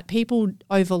important that people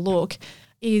overlook,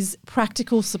 is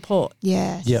practical support.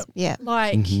 Yes. Yeah.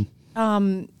 Like,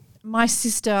 my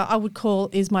sister, I would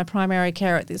call, is my primary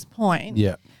care at this point.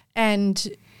 Yeah. And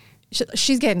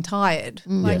she's getting tired.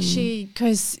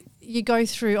 Because you go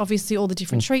through obviously all the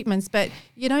different treatments, but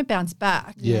you don't bounce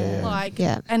back.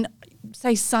 And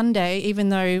say Sunday, even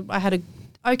though I had a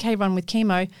okay run with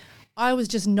chemo, I was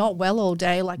just not well all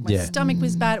day. Like my stomach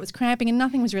was bad, it was cramping and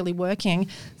nothing was really working.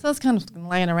 So I was kind of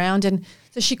laying around, and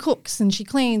so she cooks and she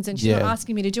cleans and she's not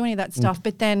asking me to do any of that stuff.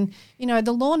 But then,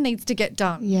 the lawn needs to get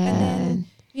done. Yeah. And then,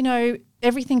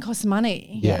 everything costs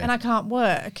money and I can't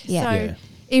work. Yeah. So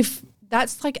if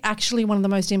that's like actually one of the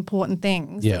most important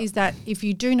things is that if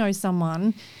you do know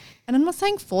someone, and I'm not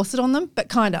saying force it on them, but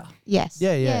kind of. Yes.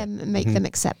 Yeah. Make them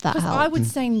accept that help. Because I would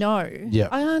say no. Yeah.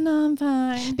 Oh, no, I'm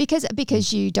fine.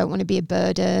 Because you don't want to be a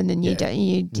burden, and you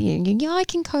don't. I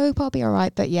can cope. I'll be all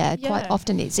right. But quite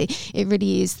often it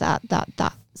really is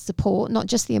that support, not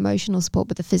just the emotional support,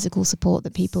 but the physical support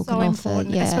that people can offer.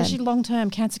 Yeah. Especially long term.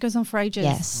 Cancer goes on for ages.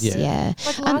 Yes. Yeah.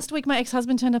 Like last week, my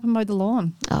ex-husband turned up and mowed the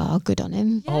lawn. Oh, good on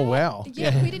him. Oh, wow.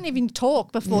 Yeah. We didn't even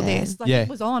talk before this. Like it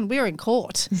was on. We were in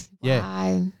court.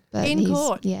 Wow. But in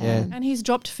court. Yeah. And he's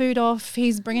dropped food off.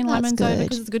 He's bringing lemons over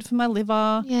because it's good for my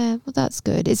liver. Yeah. Well, that's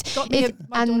good.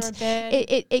 My daughter a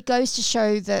bed. It goes to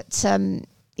show that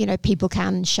people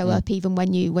can show up even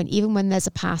when there's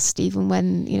a past, even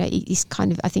when it's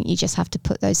kind of, I think you just have to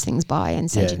put those things by and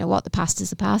say, do you know what, the past is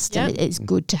the past, and it's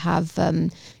good to have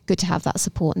that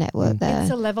support network there.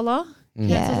 It's a leveler.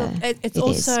 Yeah, it's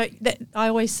also that I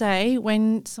always say,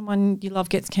 when someone you love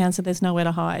gets cancer, there's nowhere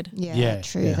to hide.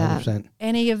 True that. 100%.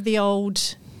 Any of the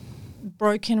old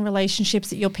broken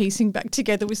relationships that you're piecing back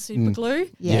together with super glue,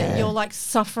 that you're like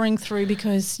suffering through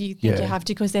because you think you have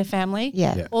to because they're family.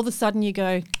 All of a sudden you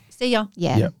go, see ya.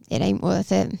 It ain't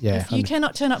worth it. If you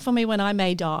cannot turn up for me when I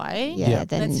may die,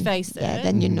 then let's face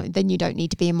it. Then you don't need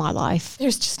to be in my life.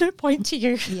 There's just no point to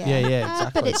you.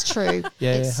 Exactly. But it's true.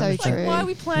 It's so true. Like, why are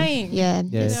we playing?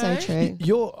 It's so true.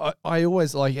 I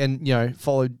always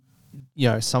followed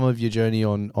some of your journey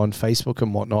on Facebook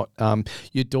and whatnot.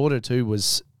 Your daughter too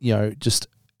was just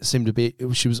seemed to be,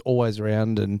 she was always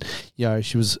around, and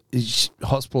she was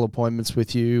hospital appointments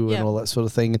with you and all that sort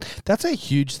of thing. And that's a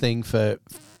huge thing for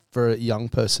for a young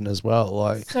person as well.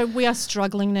 Like, so we are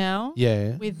struggling now.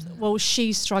 Yeah.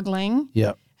 She's struggling.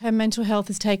 Yeah. Her mental health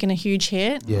has taken a huge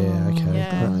hit. Yeah. Okay.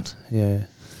 Yeah. God. Yeah.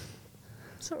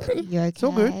 Sorry. You're okay. It's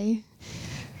all good.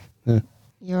 Yeah.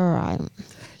 You're all right.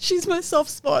 She's my soft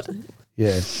spot.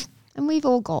 Yeah. And we've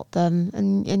all got them,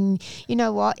 and you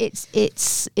know what? It's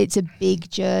a big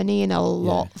journey and a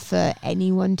lot for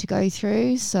anyone to go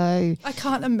through. So I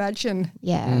can't imagine.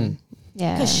 Yeah.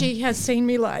 Because she has seen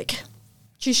me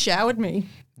she showered me.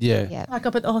 Yeah. Like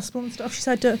up at the hospital and stuff. She's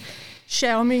had to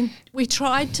shower me. We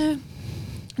tried to,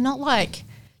 not like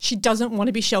she doesn't want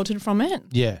to be sheltered from it.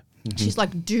 Yeah. Mm-hmm. She's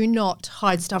like, do not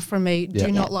hide stuff from me.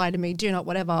 Do not lie to me. Do not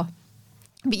whatever.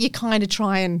 But you kind of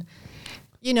try and,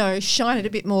 shine it a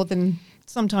bit more than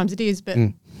sometimes it is. But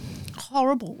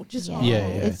horrible. Just horrible. Yeah.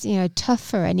 It's, tough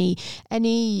for any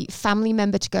family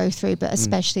member to go through, but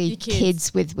especially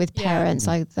kids with parents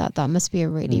like that. That must be a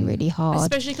really, really hard.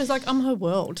 Especially because I'm her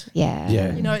world. Yeah.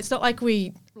 It's not like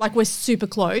we're super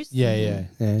close. Yeah.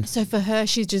 So for her,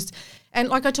 she's just,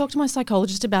 and I talked to my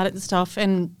psychologist about it and stuff,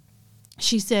 and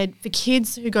she said for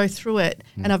kids who go through it,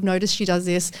 and I've noticed she does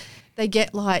this, they get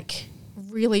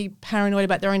really paranoid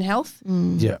about their own health.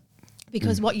 Yeah.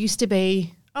 Because what used to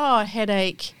be, a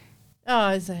headache,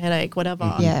 it's a headache,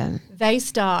 whatever. Yeah. They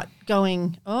start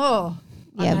going, I've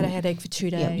had a headache for 2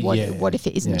 days. What if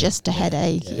it isn't just a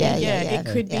headache? Yeah. It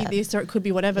could be this or it could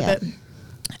be whatever. Yeah. But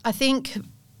I think,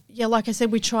 like I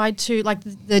said, we tried to,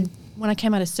 when I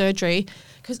came out of surgery,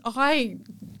 because I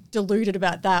deluded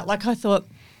about that. I thought,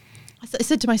 I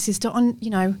said to my sister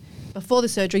before the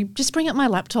surgery, just bring up my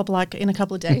laptop in a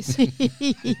couple of days.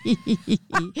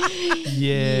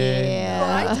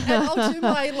 Yeah. Right? And I'll do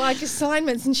my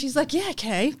assignments. And she's like, yeah,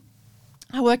 okay.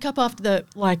 I woke up after the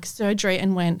surgery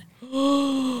and went,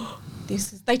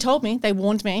 they told me, they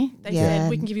warned me. They said,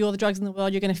 we can give you all the drugs in the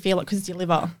world. You're going to feel it because it's your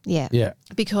liver. Yeah. Yeah.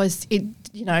 Because it,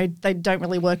 they don't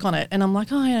really work on it. And I'm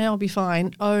like, I'll be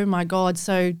fine. Oh my God.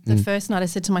 So the first night I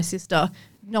said to my sister,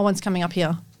 no one's coming up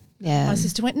here. Yeah. My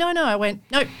sister went, no. I went,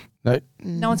 no.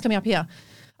 No one's coming up here.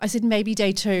 I said, maybe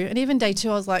day 2. And even day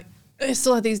 2, I was like, I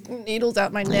still had these needles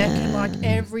out my neck and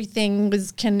everything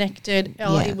was connected.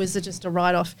 It was just a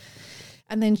write-off.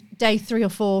 And then day 3 or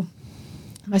 4,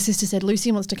 my sister said,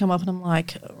 Lucy wants to come up. And I'm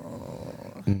like,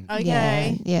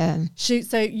 okay. Yeah.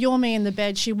 So you're me in the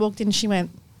bed. She walked in, she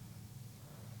went.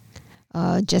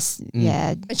 And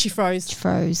she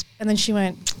froze. And then she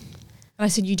went. And I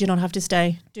said, you do not have to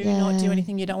stay. Do not do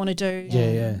anything you don't want to do.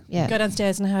 Yeah. Go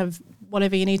downstairs and have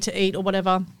whatever you need to eat or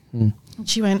whatever. And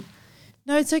she went,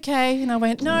 no, it's okay. And I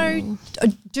went, no,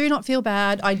 do not feel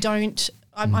bad. I don't.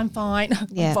 I'm fine.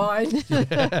 Yeah. I'm fine.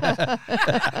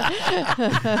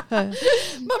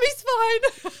 Mummy's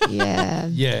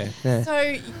fine. Yeah.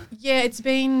 So, it's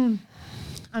been,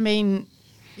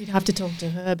 you'd have to talk to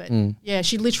her. But,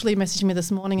 she literally messaged me this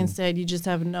morning and said, you just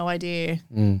have no idea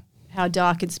how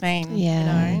dark it's been.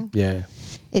 Yeah. Yeah.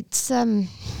 It's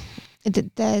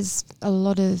there's a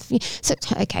lot of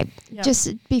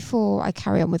just before I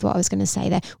carry on with what I was going to say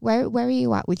there, where are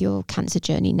you at with your cancer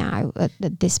journey now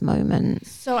at this moment?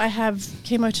 So I have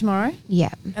chemo tomorrow,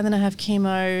 and then I have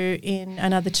chemo in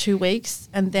another 2 weeks,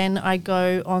 and then I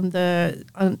go on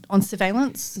on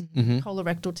surveillance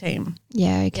colorectal team.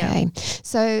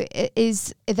 So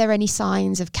are there any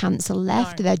signs of cancer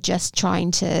left? No. They're just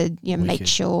trying to make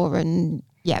sure and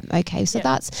so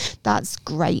that's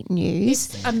great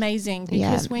news. It's amazing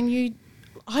because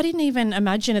I didn't even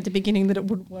imagine at the beginning that it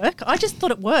would work. I just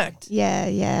thought it worked.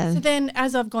 Yeah. So then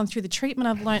as I've gone through the treatment,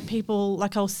 I've learnt people,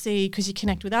 I'll see, because you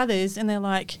connect with others, and they're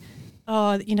like,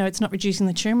 it's not reducing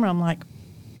the tumour. I'm like,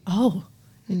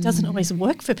 it doesn't always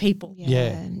work for people.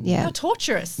 Yeah. How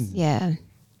torturous. Yeah.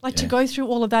 To go through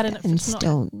all of that and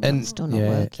still not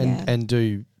work. And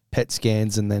do PET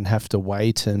scans and then have to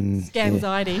wait and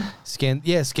scanxiety.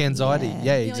 Scanxiety.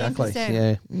 Yeah, exactly.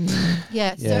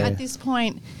 Yeah. So at this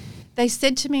point, they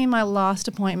said to me in my last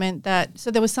appointment that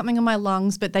there was something in my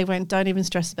lungs, but they went, don't even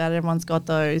stress about it. Everyone's got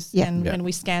those. Yeah. And when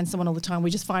we scan someone all the time, we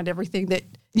just find everything that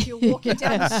you're walking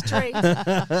down the street.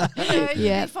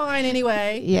 You'll be fine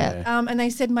anyway. Yeah. And they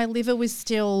said my liver was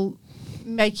still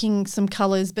making some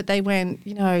colours, but they went,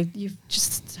 you've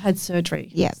just had surgery.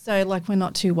 Yeah. So we're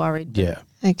not too worried. Yeah.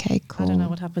 Okay, cool. I don't know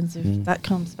what happens if that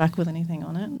comes back with anything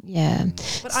on it. Yeah.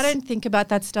 But I don't think about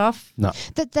that stuff. No.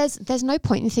 There's no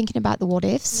point in thinking about the what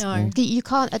ifs. No. You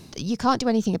can't do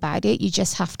anything about it. You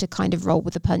just have to kind of roll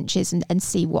with the punches and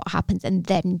see what happens, and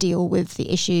then deal with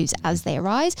the issues as they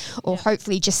arise, or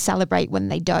hopefully just celebrate when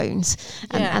they don't.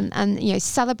 And you know,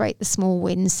 celebrate the small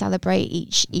wins, celebrate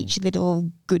each little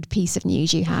good piece of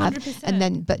news you have, 100%. and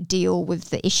then but deal with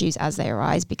the issues as they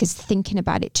arise, because thinking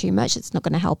about it too much, it's not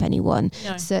going to help anyone.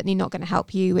 No. Certainly not going to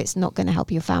help you. It's not going to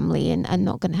help your family, and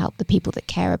not going to help the people that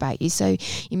care about you. So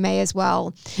you may as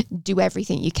well do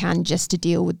everything you can just to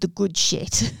deal with the good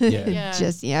shit.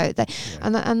 Just, you know,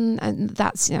 and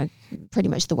that's, you know, pretty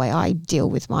much the way I deal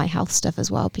with my health stuff as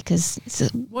well, because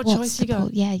what choice you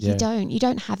got? You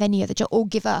don't have any other choice, or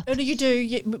give up. Oh, no, you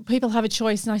do. People have a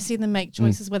choice, and I see them make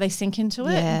choices where they sink into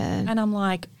it, and I'm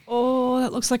like, oh,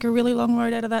 that looks like a really long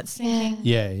road out of that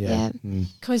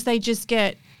sinking. Because they just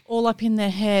get all up in their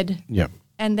head,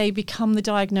 and they become the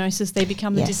diagnosis, they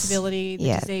become the disability,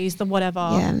 the disease, the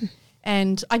whatever.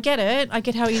 And I get it. I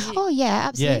get how easy. Oh yeah,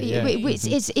 absolutely.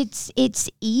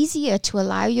 It's easier to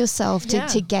allow yourself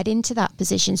to get into that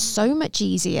position. So much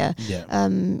easier. You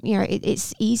know,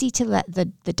 it's easy to let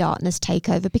the darkness take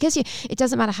over, because it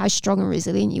doesn't matter how strong and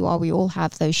resilient you are. We all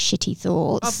have those shitty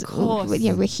thoughts. Of course.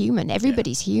 You know, we're human.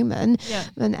 Everybody's human.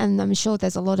 And I'm sure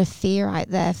there's a lot of fear out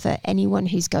there for anyone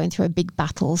who's going through a big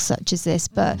battle such as this.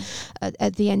 But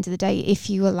at the end of the day, if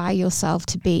you allow yourself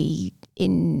to be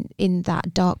in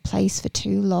that dark place for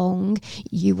too long,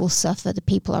 you will suffer. The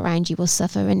people around you will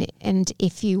suffer, and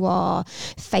if you are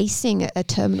facing a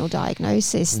terminal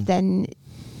diagnosis, then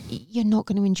you're not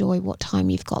going to enjoy what time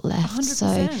you've got left.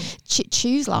 100%. So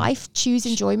choose life, choose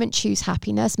enjoyment, choose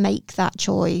happiness, make that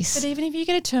choice. But even if you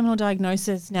get a terminal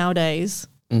diagnosis nowadays,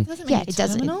 it doesn't mean it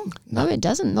doesn't. terminal. No, it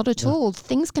doesn't. Not at all.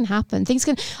 Things can happen.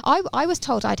 I was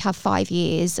told I'd have 5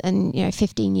 years, and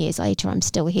 15 years later, I'm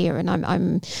still here, and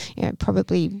I'm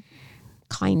probably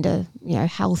kind of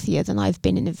healthier than I've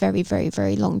been in a very, very,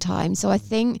 very long time. So I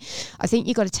think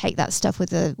you got to take that stuff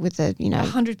with a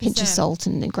 100%. pinch of salt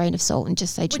and a grain of salt, and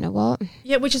just say, do you know what?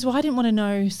 Yeah, which is why I didn't want to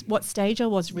know what stage I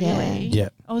was really. Yeah.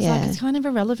 I was like, it's kind of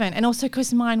irrelevant, and also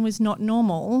because mine was not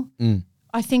normal.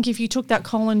 I think if you took that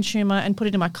colon tumor and put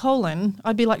it in my colon,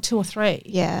 I'd be like 2 or 3.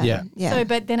 Yeah. So,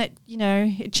 but then it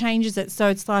changes it. So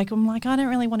it's like, I'm like, I don't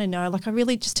really want to know. Like, I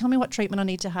really just tell me what treatment I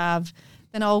need to have,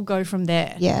 then I'll go from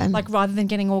there. Yeah. Like, rather than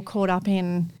getting all caught up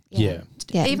in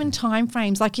even time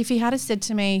frames. Like, if he had said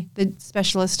to me, the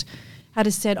specialist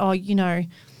had said, oh, you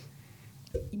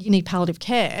need palliative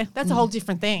care, that's a whole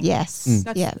different thing. Yes.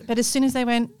 But as soon as they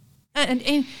went, and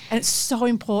it's so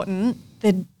important,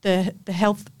 the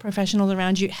health professionals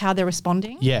around you, how they're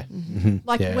responding. Yeah.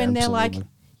 Like when they're like,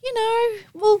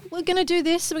 well, we're going to do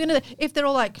this. If they're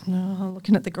all like, no,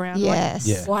 looking at the ground. Yes.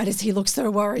 Like, why does he look so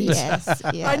worried? Yes.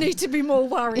 I need to be more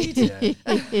worried.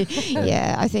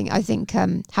 I think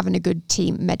having a good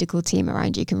medical team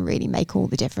around you can really make all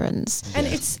the difference. And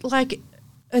it's like,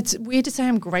 it's weird to say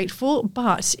I'm grateful,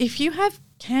 but if you have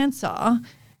cancer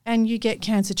and you get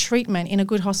cancer treatment in a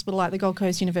good hospital like the Gold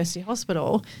Coast University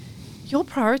Hospital, you're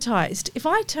prioritised. If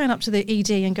I turn up to the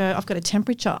ED and go, I've got a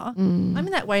temperature, I'm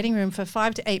in that waiting room for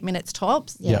 5 to 8 minutes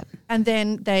tops. Yeah. And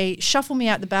then they shuffle me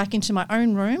out the back into my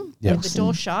own room with the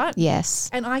door shut. Yes.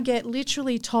 And I get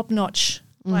literally top-notch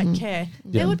care. Yeah.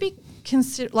 There would be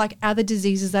other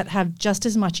diseases that have just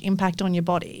as much impact on your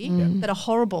body that are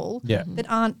horrible, that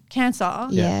aren't cancer.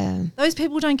 Yeah. Those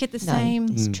people don't get the same.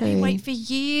 It's true. They wait for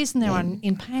years and they're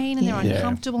in pain and they're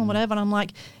uncomfortable and whatever. And I'm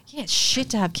like, it's shit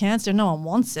to have cancer. No one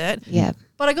wants it. Yeah.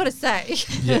 But I got to say,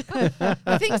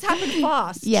 things happen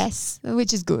fast. Yes,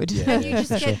 which is good. Yeah. And you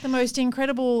just get the most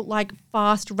incredible,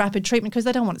 fast, rapid treatment because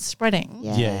they don't want it spreading.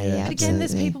 Yeah. But again,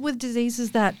 there's people with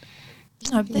diseases that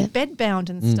they're bed bound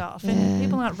and stuff, and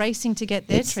people aren't racing to get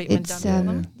their treatment done for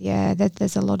them. Yeah,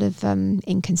 there's a lot of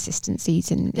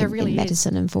inconsistencies in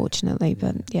medicine, unfortunately.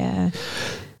 But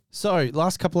So,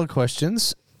 last couple of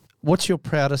questions. What's your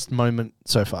proudest moment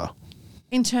so far?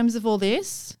 In terms of all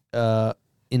this?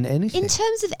 In anything? In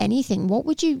terms of anything, what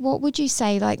would you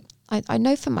say? Like, I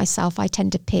know for myself, I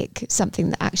tend to pick something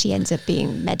that actually ends up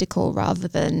being medical rather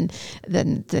than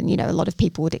a lot of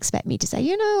people would expect me to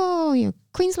say,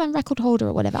 Queensland record holder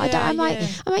or whatever. I'm like,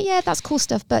 that's cool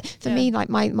stuff. But for me, like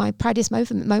my proudest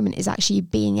moment is actually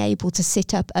being able to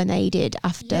sit up unaided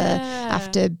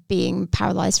after being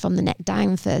paralyzed from the neck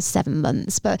down for 7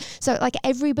 months. But so like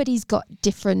everybody's got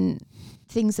different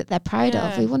things that they're proud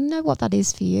of. We want to know what that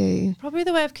is for you. Probably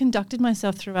the way I've conducted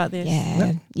myself throughout this.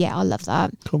 Yeah, I love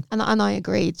that. Cool. And I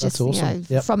agree. Just That's awesome.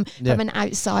 From an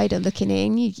outsider looking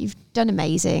in, you've done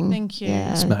amazing. Thank you.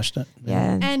 Yeah. Smashed it.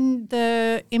 Yeah. And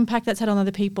the impact that's had on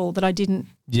other people that I didn't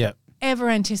ever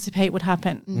anticipate would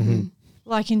happen. Mm-hmm.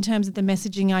 Like in terms of the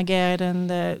messaging I get and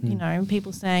the, you know,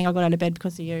 people saying I got out of bed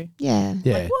because of you. Yeah.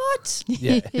 Like, what?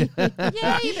 Yeah. Yeah,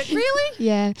 but really?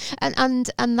 Yeah. And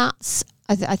that's,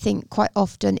 I think quite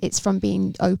often it's from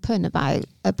being open about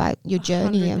your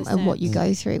journey and what you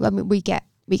go through. I mean, we get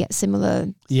similar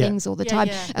things all the time.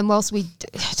 Yeah. And whilst we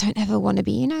don't ever want to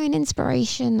be, you know, an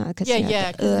inspiration. Cause,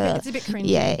 it's a bit cringy.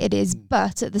 Yeah, it is.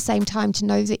 But at the same time, to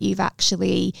know that you've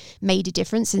actually made a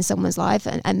difference in someone's life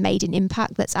and made an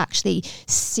impact that's actually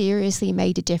seriously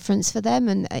made a difference for them.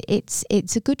 And it's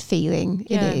a good feeling.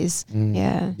 Yeah. It is.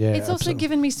 Yeah. It's also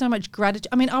given me so much gratitude.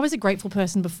 I mean, I was a grateful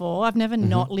person before. I've never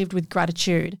not lived with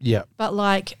gratitude. Yeah. But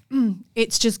like,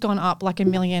 it's just gone up like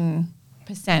 1,000,000%.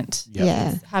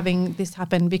 Yeah. Having this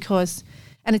happen because,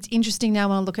 and it's interesting now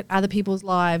when I look at other people's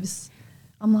lives,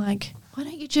 I'm like, why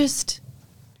don't you just,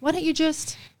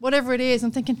 whatever it is,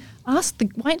 I'm thinking, ask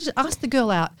the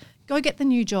girl out, go get the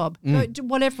new job, go do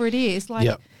whatever it is, like,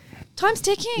 time's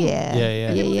ticking. Yeah.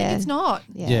 It's not.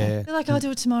 Yeah. They're like, I'll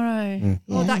do it tomorrow.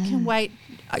 Oh, that can wait.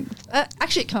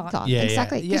 Actually, it can't.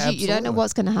 Exactly. Because you don't know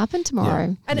what's going to happen tomorrow.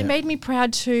 Yeah. And it made me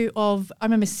proud too I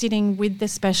remember sitting with the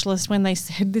specialist when they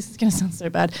said, this is going to sound so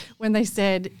bad, when they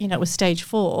said, you know, it was stage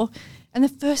 4. And the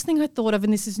first thing I thought of,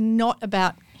 and this is not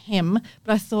about him,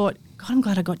 but I thought, God, I'm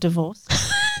glad I got divorced.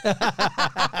 Because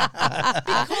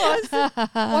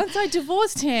once I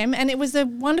divorced him, and it was a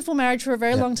wonderful marriage for a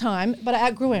very long time, but I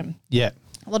outgrew him. Yeah.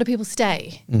 A lot of people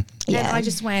stay. And I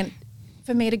just went,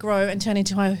 for me to grow and turn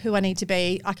into who I need to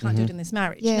be, I can't do it in this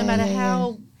marriage. No matter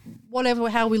how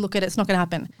we look at it, it's not going to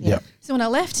happen. Yeah. So when I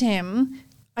left him,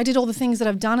 I did all the things that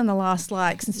I've done in the last,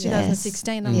 since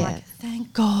 2016. I'm like,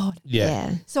 thank God.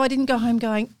 Yeah. So I didn't go home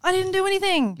going, I didn't do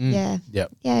anything. Yeah.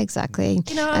 Yeah, exactly.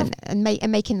 You know, and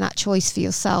making that choice for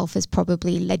yourself has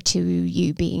probably led to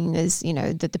you being as, you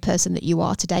know, the person that you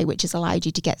are today, which has allowed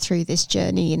you to get through this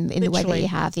journey in the way that you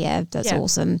have. Yeah, that's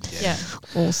awesome. Yeah.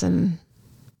 Awesome.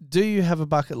 Do you have a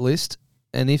bucket list?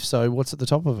 And if so, what's at the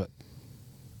top of it?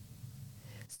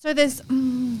 So there's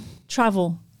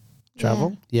travel.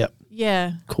 Travel? Yep.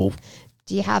 Yeah. Cool.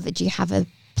 Do you have a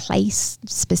place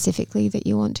specifically that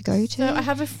you want to go to? So I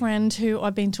have a friend who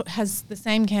I've been has the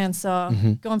same cancer,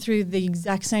 gone through the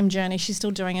exact same journey. She's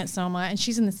still doing it somewhere, and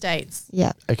she's in the States.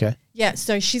 Yeah. Okay. Yeah.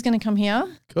 So she's going to come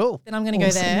here. Cool. Then I'm going to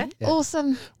go there. Yeah.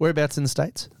 Awesome. Whereabouts in the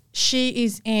States? She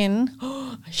is in.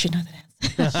 I should know that answer.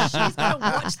 She's going to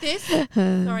watch this.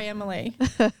 Sorry, Emily.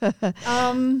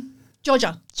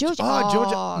 Georgia. Oh,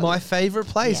 Georgia. My favourite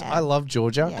place. Yeah. I love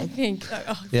Georgia. I think.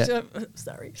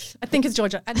 Sorry. I think it's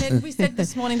Georgia. And then we said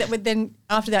this morning that we'd then,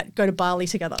 after that, go to Bali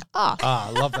together.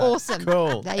 I love that. Awesome.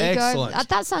 Cool. There you Excellent. go.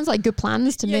 That sounds like good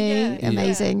plans to me. Yeah.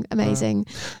 Amazing. Amazing.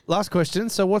 Last question.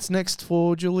 So what's next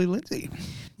for Julie Lindsay?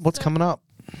 What's coming up?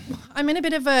 I'm in a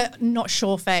bit of a not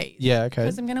sure phase. Yeah, okay.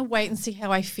 Because I'm going to wait and see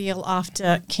how I feel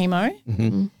after chemo.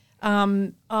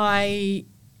 I'm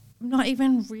not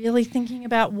even really thinking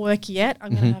about work yet.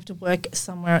 I'm going to have to work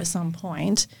somewhere at some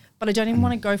point. But I don't even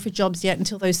want to go for jobs yet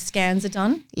until those scans are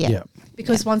done. Yeah.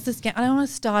 Because once the scan, I don't want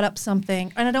to start up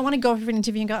something. And I don't want to go for an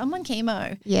interview and go, I'm on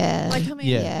chemo. Yeah. Like, I mean,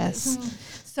 yes.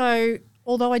 So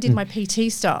although I did my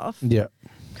PT stuff,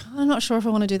 I'm not sure if I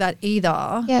want to do that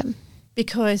either. Yeah.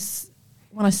 Because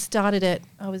when I started it,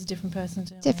 I was a different person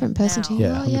to Different person to you.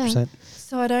 Yeah, 100%.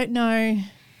 So I don't know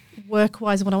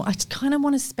work-wise what I kind of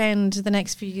want to spend the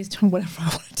next few years doing whatever I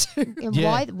want to do.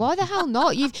 Why the hell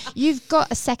not? You've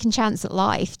got a second chance at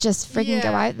life. Just frigging go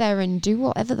out there and do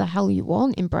whatever the hell you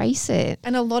want. Embrace it.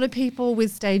 And a lot of people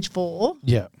with stage 4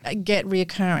 get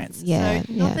reoccurrence. Yeah.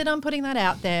 So not that I'm putting that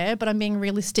out there, but I'm being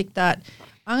realistic that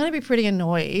I'm going to be pretty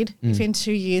annoyed if in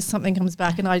 2 years something comes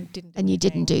back and I didn't. And you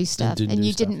didn't do stuff. And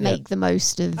you didn't make the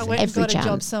most of I went every and got chance. a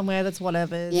job somewhere that's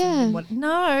whatever. Yeah.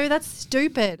 No, that's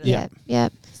stupid. Yeah.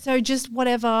 So just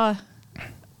whatever I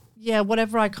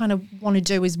kind of want to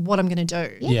do is what I'm going to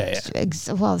do.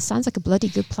 Well, it sounds like a bloody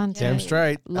good plan. Damn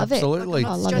straight. Love Absolutely. it.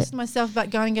 I'm not stressing myself about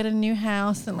going and getting a new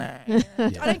house. And I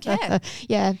don't care.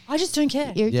 Yeah. I just don't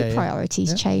care. Your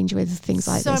priorities change with things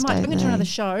like so this, I'm going to do another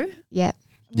show. Yeah.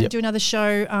 I'm going to do another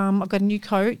show. I've got a new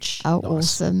coach. Oh,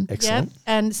 awesome. Excellent.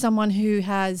 And someone who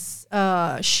has,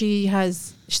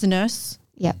 she's a nurse.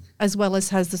 Yeah. as well as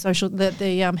has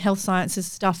the health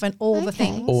sciences stuff and all the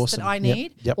things that I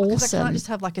need. Yep. Because I can't just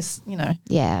have like a,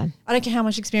 Yeah. I don't care how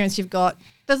much experience you've got.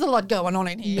 There's a lot going on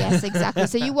in here. Yes, exactly.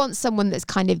 So you want someone that's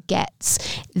kind of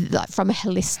gets like from a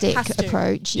holistic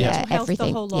approach. Yeah,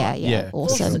 everything. Yeah.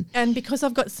 Awesome. And because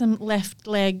I've got some left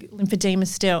leg lymphedema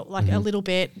still, like a little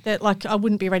bit, that like I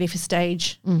wouldn't be ready for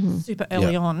stage super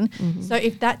early on. So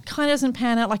if that kind of doesn't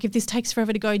pan out, like if this takes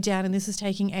forever to go down and this is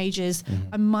taking ages,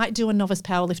 I might do a novice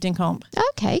powerlifting comp.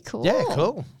 Okay, cool. Yeah,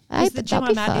 cool. Hey, the gym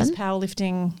I'm at is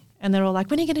powerlifting. And they're all like,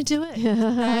 when are you going to do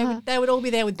it? They would all be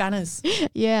there with banners.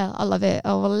 Yeah, I love it.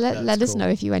 Oh, well, let us know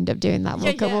if you end up doing that.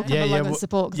 We'll come along and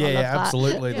support. Yeah,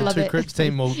 absolutely. The two Crips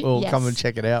team will come and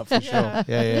check it out for sure.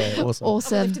 Yeah, awesome.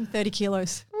 I'm lifting 30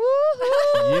 kilos.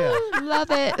 Yeah.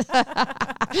 Love it.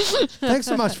 Thanks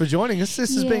so much for joining us.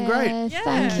 This has been great. Yeah.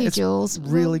 Thank you, Jules.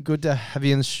 Really good to have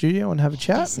you in the studio and have a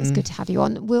chat. Yes, it's good to have you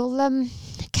on. We'll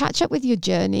catch up with your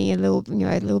journey a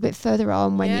little bit further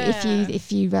on when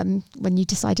when you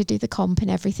decide to do the comp and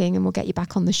everything, and we'll get you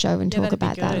back on the show and talk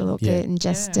about that a little bit and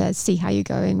just see how you're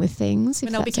going with things.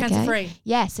 And they'll be cancer free.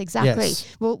 Yes, exactly.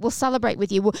 Yes. We'll celebrate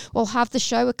with you. We'll have the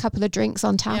show, a couple of drinks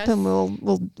on tap, and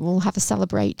we'll have a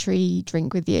celebratory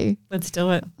drink with you. Let's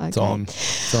do it. Okay. It's on.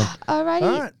 All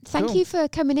right. Thank you for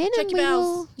coming in. Check your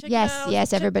bells.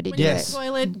 Yes, everybody do it.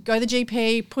 Toilet, go to the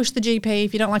GP, push the GP.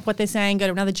 If you don't like what they're saying, go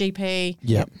to another GP.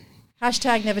 Yep.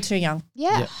 Hashtag never too young.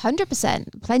 Yeah,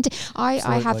 100%. Plenty.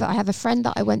 I have a friend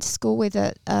that I went to school with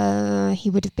at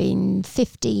he would have been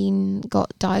 15,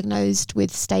 got diagnosed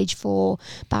with stage 4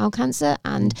 bowel cancer,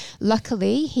 and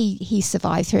luckily he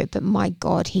survived through it. But my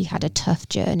God, he had a tough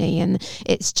journey, and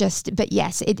it's just. But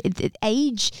yes,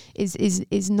 age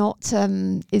is not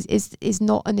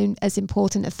as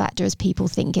important a factor as people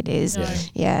think it is. No.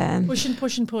 Yeah. Push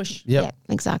and push. Yep,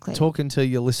 exactly. Talk until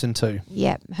you listen to.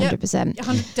 Yep,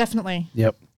 100%. Definitely.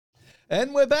 Yep.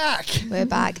 And we're back. We're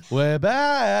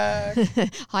back.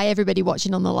 Hi, everybody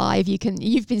watching on the live.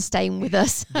 You've been staying with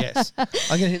us. Yes. I'm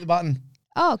going to hit the button.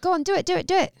 Oh, go on. Do it.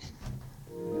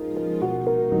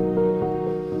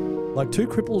 Like two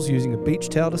cripples using a beach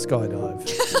towel to skydive.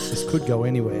 This could go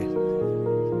anywhere.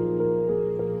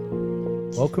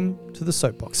 Welcome to the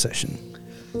soapbox session.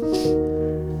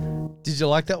 Did you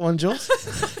like that one, Jules?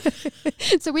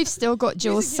 So we've still got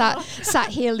Jules sat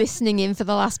here listening in for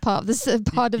the last part of the show.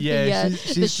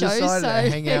 She's decided to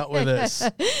hang out with us.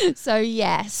 So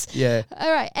yes. Yeah.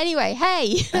 All right. Anyway,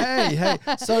 hey. Hey.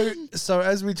 So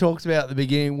as we talked about at the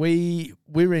beginning, we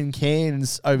were in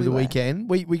Cairns over the weekend.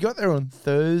 We got there on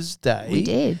Thursday. We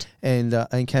did.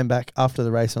 And came back after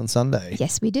the race on Sunday.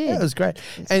 Yes, we did. Yeah, it was great.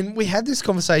 And we had this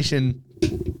conversation.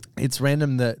 It's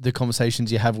random the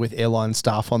conversations you have with airline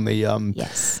staff on the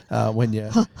when you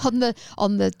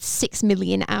on the 6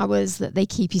 million hours that they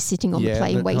keep you sitting on the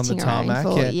plane waiting around tarmac,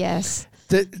 for. Yes.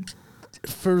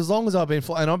 For as long as I've been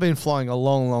flying, and I've been flying a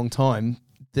long, long time,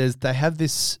 they have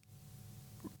this.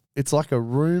 It's like a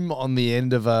room on the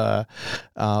end of a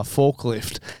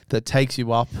forklift that takes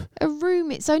you up. A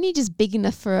room. It's only just big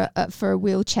enough for a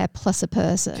wheelchair plus a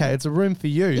person. Okay, it's a room for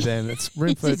you then. It's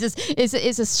room for.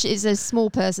 It's a small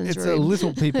person's room. It's a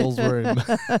little people's room.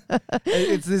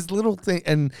 It's this little thing,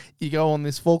 and you go on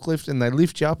this forklift, and they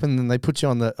lift you up, and then they put you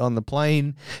on the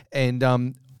plane,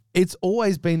 and it's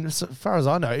always been, as far as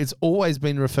I know, it's always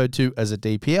been referred to as a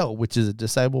DPL, which is a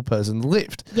disabled person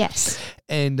lift. Yes.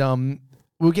 And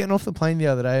we were getting off the plane the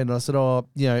other day, and I said, I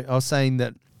was saying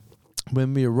that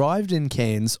when we arrived in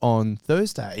Cairns on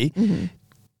Thursday,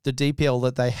 the DPL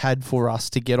that they had for us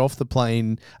to get off the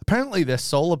plane, apparently they're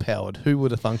solar powered. Who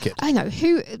would have thunk it? I know.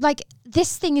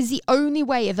 This thing is the only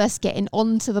way of us getting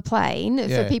onto the plane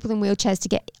for people in wheelchairs to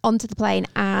get onto the plane,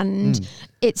 and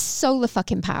it's solar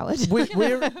fucking powered.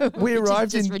 We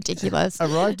arrived in ridiculous.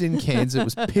 Arrived in Cairns. It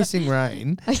was pissing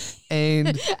rain,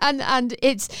 and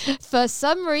it's for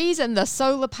some reason the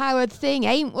solar powered thing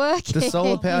ain't working. The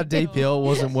solar powered DPL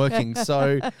wasn't working.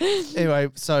 So anyway,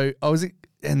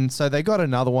 and so they got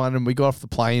another one, and we got off the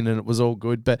plane, and it was all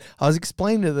good. But I was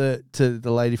explaining to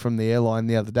the lady from the airline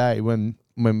the other day when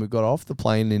we got off the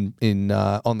plane in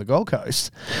on the Gold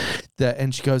Coast,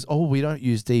 and she goes, "Oh, we don't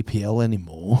use DPL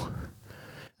anymore."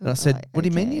 And I said, "What do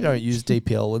you mean you don't use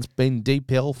DPL? It's been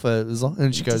DPL for as long."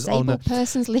 And she goes, "Oh no,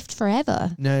 person's lift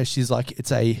forever." No, she's like,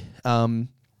 it's a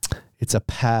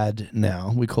pad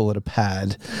now. We call it a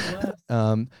pad,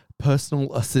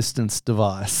 personal assistance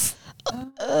device.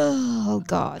 Oh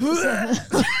God.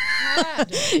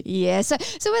 mad. Yeah, so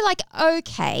we're like,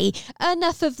 okay,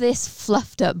 enough of this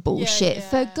fluffed up bullshit. Yeah.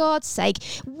 For God's sake,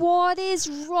 what is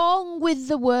wrong with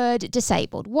the word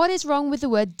disabled? What is wrong with the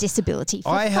word disability? For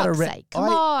fuck's sake, come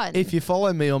on. If you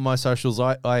follow me on my socials,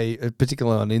 I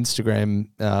particularly on Instagram,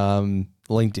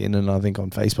 LinkedIn, and I think on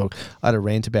Facebook, I had a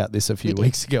rant about this a few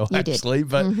weeks ago, actually.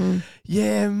 But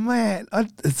yeah, man,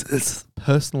 it's a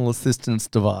personal assistance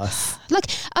device. Look,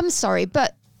 I'm sorry,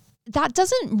 but that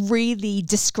doesn't really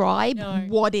describe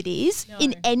what it is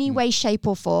in any way, shape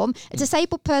or form. A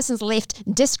disabled person's lift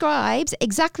describes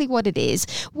exactly what it is.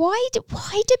 Why do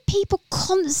people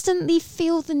constantly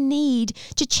feel the need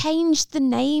to change the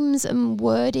names and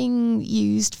wording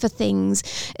used for things?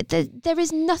 There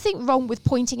is nothing wrong with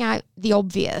pointing out the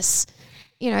obvious.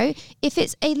 You know, if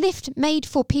it's a lift made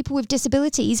for people with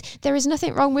disabilities, there is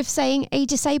nothing wrong with saying a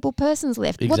disabled person's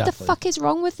lift. Exactly. What the fuck is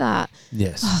wrong with that?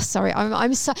 Yes. Oh, sorry,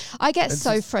 I get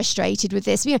so frustrated with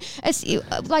this. You know, it's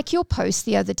like your post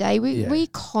the other day. We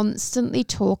constantly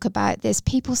talk about this.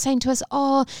 People saying to us,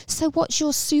 "Oh, so what's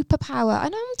your superpower?"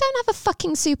 And I don't have a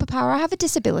fucking superpower. I have a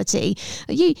disability.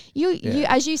 You,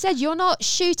 as you said, you're not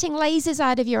shooting lasers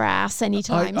out of your ass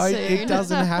anytime soon. It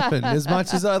doesn't happen. As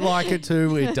much as I'd like it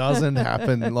to, it doesn't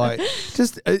happen. Like,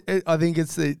 just I think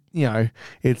it's the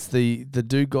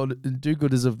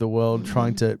do-gooders of the world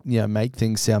trying to make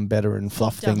things sound better and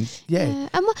fluff things. And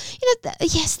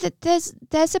yes,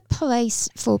 there's a place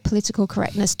for political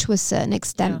correctness to a certain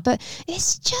extent, but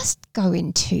it's just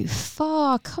going too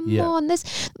far. Come on, there's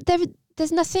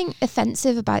nothing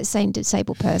offensive about saying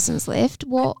disabled person's lift.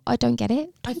 What? I don't get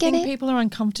it. I think people are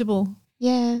uncomfortable.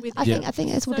 Yeah, I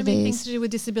think that's what it is. So many things to do with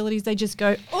disabilities, they just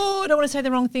go, oh, I don't want to say the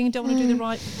wrong thing, don't want to do the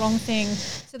wrong thing,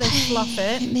 so they fluff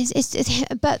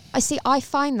it. But I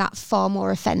find that far more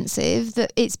offensive,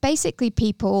 that it's basically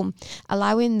people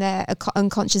allowing their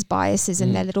unconscious biases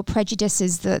and their little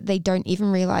prejudices that they don't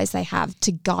even realise they have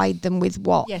to guide them with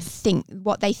what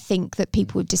they think that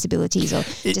people with disabilities or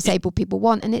disabled people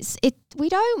want. And we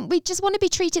just want to be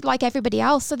treated like everybody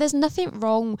else. So there's nothing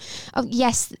wrong.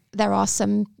 Yes, there are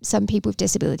some people with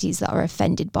disabilities that are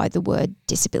offended by the word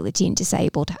disability and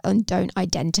disabled and don't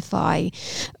identify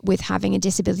with having a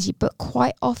disability, but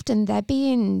quite often they're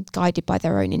being guided by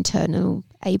their own internal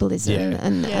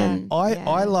ableism.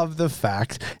 I love the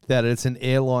fact that it's an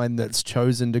airline that's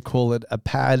chosen to call it a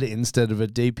pad instead of a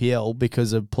DPL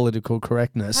because of political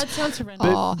correctness. That sounds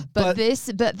horrendous. But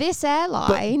this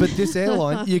airline, but this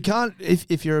airline, you can't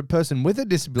if you're a person with a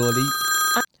disability.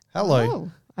 Hello.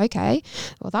 Oh. Okay,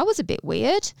 well that was a bit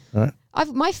weird. Right.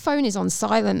 My phone is on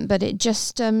silent, but it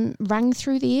just rang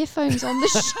through the earphones on the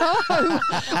show.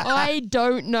 I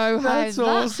don't know how that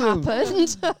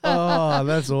happened. Oh,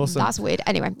 that's awesome. That's weird.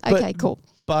 Anyway, okay, cool.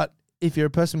 But if you're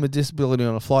a person with disability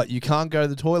on a flight, you can't go to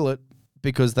the toilet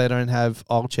because they don't have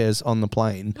aisle chairs on the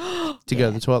plane to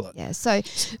go to the toilet. Yeah. So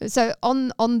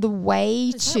on the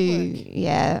way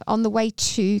to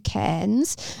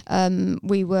Cairns,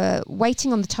 we were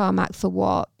waiting on the tarmac for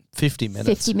what? 50 minutes.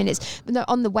 50 minutes. But no,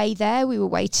 on the way there, we were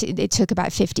waiting. It took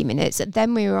about 50 minutes.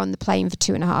 Then we were on the plane for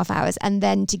 2.5 hours. And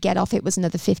then to get off, it was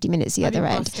another 50 minutes the other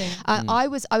end. I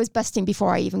was busting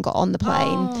before I even got on the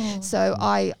plane. Oh. So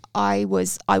I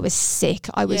was sick.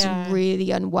 I was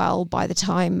really unwell by the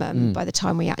time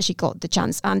we actually got the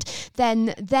chance. And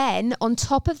then on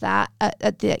top of that,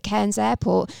 at the Cairns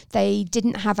airport, they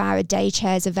didn't have our day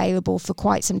chairs available for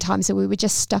quite some time. So we were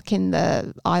just stuck in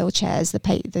the aisle chairs, the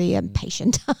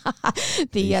patient.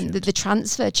 the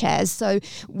transfer chairs, so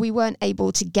we weren't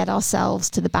able to get ourselves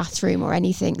to the bathroom or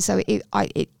anything. So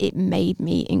it made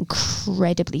me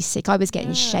incredibly sick. I was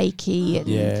getting shaky.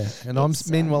 And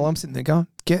meanwhile I'm sitting there going,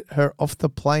 get her off the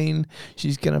plane.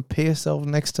 She's going to pee herself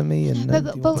next to me. And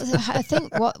but I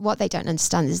think what they don't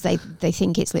understand is they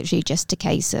think it's literally just a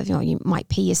case of you might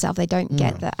pee yourself. They don't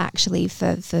get that actually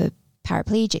for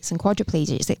paraplegics and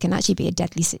quadriplegics, it can actually be a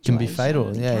deadly situation. It can be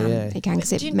fatal, It can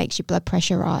because it makes your blood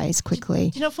pressure rise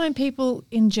quickly. Do you not find people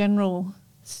in general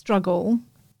struggle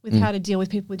with how to deal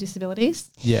with people with disabilities?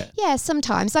 Yeah,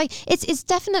 sometimes. Like it's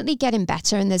definitely getting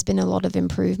better, and there's been a lot of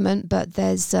improvement, but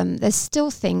there's still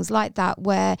things like that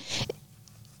where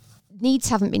needs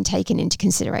haven't been taken into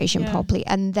consideration properly,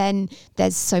 and then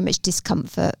there's so much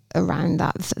discomfort around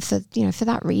that for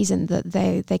that reason that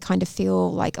they kind of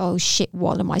feel like, oh shit,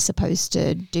 what am I supposed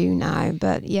to do now?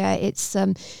 But it's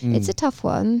a tough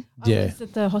one. I was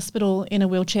at the hospital in a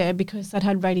wheelchair because I'd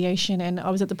had radiation, and I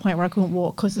was at the point where I couldn't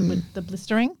walk because of the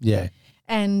blistering.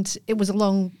 And it was a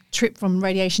long trip from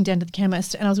radiation down to the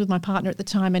chemist, and I was with my partner at the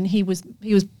time, and he was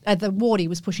at the ward, he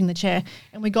was pushing the chair,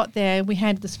 and we got there, we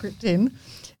handed the script in,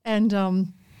 and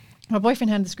my boyfriend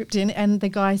handed the script in, and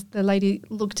the lady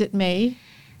looked at me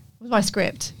my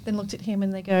script, then looked at him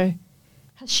and they go,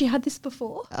 has she had this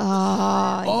before?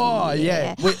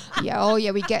 Yeah. We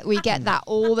get that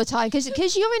all the time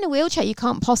because you're in a wheelchair. You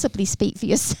can't possibly speak for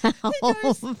yourself.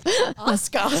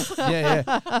 Ask her.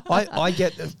 I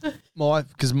get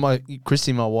because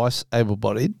Christy, my wife's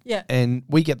able-bodied, and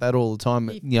we get that all the time.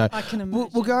 I can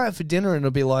imagine. We'll go out for dinner and it'll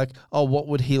be like, oh, what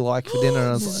would he like for dinner? And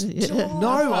I was like,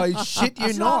 no, I shit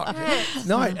you not.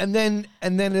 No, and then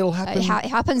it'll happen. It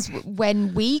happens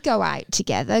when we go out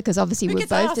together because obviously we're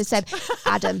both the same.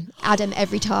 Adam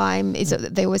every time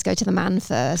they always go to the man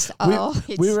first.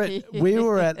 We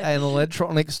were at an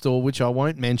electronics store, which I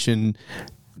won't mention,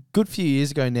 good few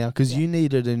years ago now, because you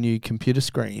needed a new computer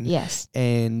screen. Yes.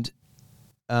 And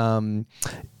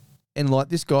like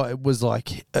this guy was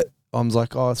like, I was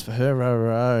like, oh, it's for her,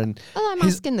 and I'm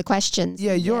asking the questions.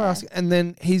 Yeah, you're asking, and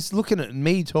then he's looking at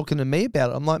me, talking to me about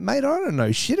it. I'm like, mate, I don't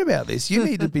know shit about this. You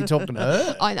need to be talking to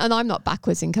her. And I'm not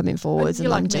backwards in coming forwards,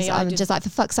 and I'm just like, for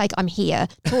fuck's sake, I'm here.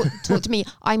 Talk to me.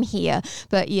 I'm here.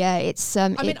 But yeah, it's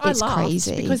it's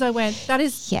crazy because I went. That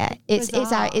is it's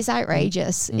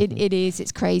outrageous. Mm-hmm. It is.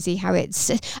 It's crazy how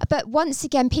it's. But once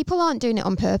again, people aren't doing it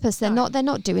on purpose. They're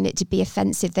not doing it to be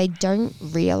offensive. They don't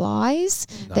realise.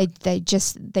 No. They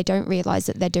don't realise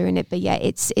that they're doing it, but yeah,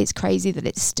 it's crazy that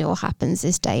it still happens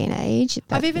this day and age.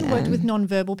 But, I've even worked with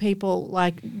non-verbal people,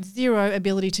 like zero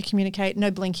ability to communicate, no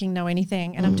blinking, no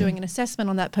anything, and I'm doing an assessment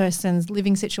on that person's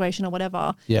living situation or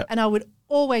whatever, and I would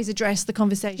always address the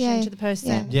conversation to the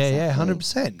person. Yeah,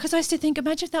 100%. Because I used to think,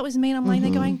 imagine if that was me and I'm laying there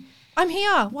going, I'm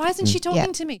here, why isn't she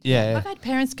talking to me? I've had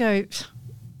parents go,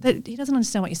 that he doesn't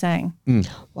understand what you're saying.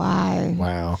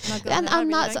 Wow.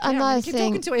 And that's another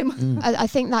thing. To him. I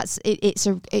think that's it. It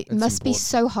must important. Be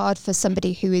so hard for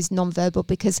somebody who is non-verbal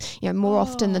because more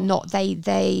often than not,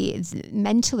 they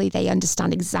mentally they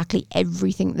understand exactly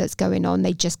everything that's going on.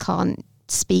 They just can't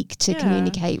speak to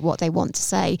communicate what they want to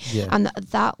say, and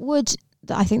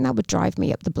I think that would drive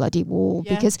me up the bloody wall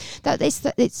because it's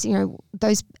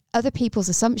those other people's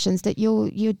assumptions that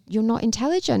you're not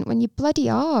intelligent when you bloody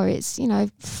are. It's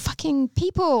fucking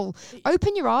people.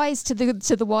 Open your eyes to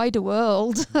the wider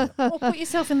world. Or put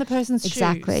yourself in the person's shoes.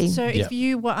 Exactly. So if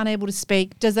you were unable to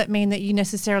speak, does that mean that you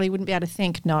necessarily wouldn't be able to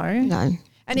think? No.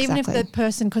 And even if the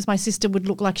person, because my sister would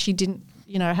look like she didn't,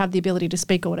 have the ability to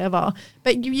speak or whatever,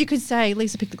 but you could say,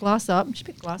 Lisa picked the glass up. She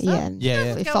picked the glass up.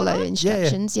 We follow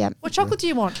instructions. Yeah. What chocolate do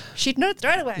you want? She'd know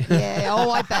straight away. Yeah. Oh,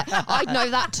 I bet. I'd know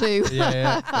that too.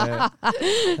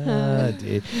 Oh,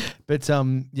 dear. But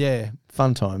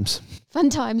fun times. Fun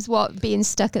times. What? Being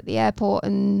stuck at the airport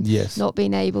and not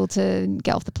being able to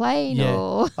get off the plane,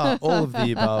 or all of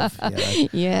the above.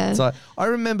 Yeah. So I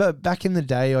remember back in the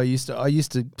day, I used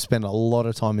to spend a lot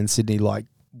of time in Sydney, like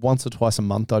once or twice a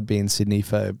month I'd be in Sydney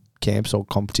for camps or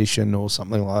competition or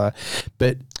something like that.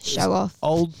 But show off.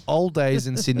 Old days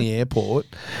in Sydney Airport,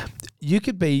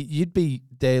 you'd be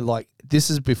there like this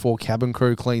is before cabin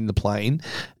crew cleaned the plane.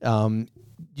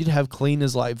 You'd have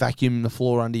cleaners like vacuuming the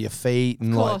floor under your feet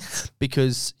and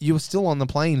because you were still on the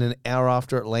plane an hour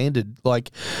after it landed,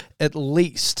 like at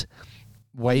least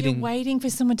waiting for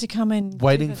someone to come in.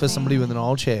 Waiting for somebody with an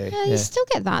old chair. Yeah, you still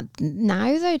get that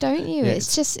now though, don't you? Yeah,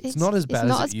 it's not as bad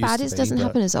as it used to be. It doesn't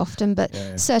happen as often, but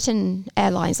certain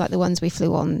airlines like the ones we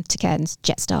flew on to Cairns,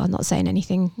 Jetstar, not saying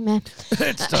anything.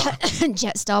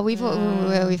 Jetstar,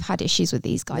 we've had issues with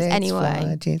these guys.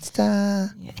 Anyway.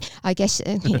 Jetstar. Yeah, I guess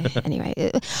anyway.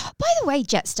 By the way,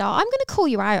 Jetstar, I'm going to call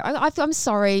you out. I'm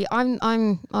sorry. I'm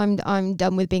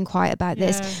done with being quiet about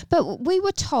this. But we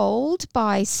were told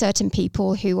by certain people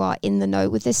who are in the know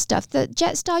with this stuff that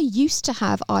Jetstar used to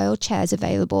have aisle chairs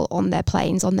available on their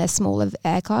planes, on their smaller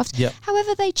aircraft.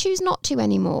 However, they choose not to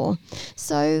anymore.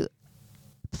 So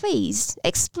please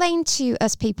explain to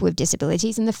us people with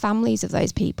disabilities and the families of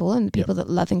those people and the people that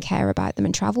love and care about them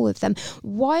and travel with them,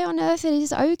 why on earth it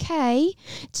is okay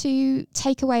to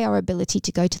take away our ability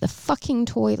to go to the fucking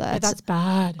toilet. Yeah, that's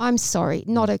bad. I'm sorry.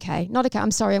 Not okay.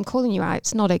 I'm sorry. I'm calling you out.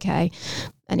 It's not okay.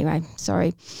 Anyway,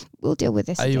 sorry. We'll deal with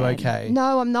this Are again. you okay?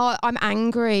 No, I'm not. I'm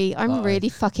angry. I'm really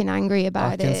fucking angry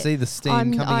about it. I can see the steam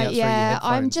coming out through your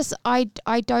headphones.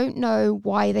 I don't know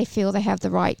why they feel they have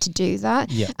the right to do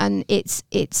that. Yeah. And it's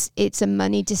a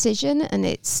money decision, and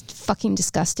it's fucking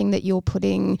disgusting that you're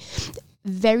putting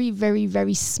very, very,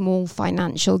 very small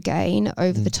financial gain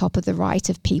over the top of the right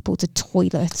of people to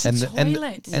toilet. And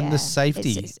the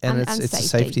safety. It's a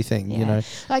safety thing, you know.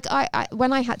 Like I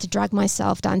when I had to drag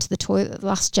myself down to the toilet the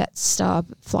last Jetstar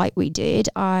flight we did,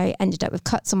 I ended up with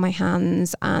cuts on my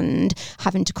hands and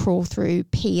having to crawl through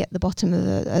pee at the bottom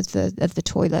of the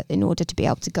toilet in order to be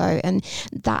able to go. And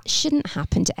that shouldn't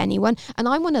happen to anyone. And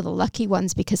I'm one of the lucky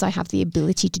ones because I have the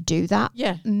ability to do that.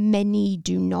 Yeah. Many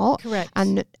do not. Correct.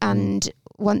 And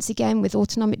once again, with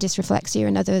autonomic dysreflexia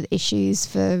and other issues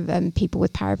for people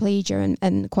with paraplegia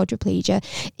and quadriplegia,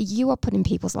 you are putting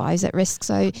people's lives at risk.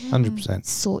 So 100%.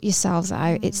 Sort yourselves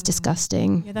out. It's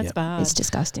disgusting. Yeah, that's bad. It's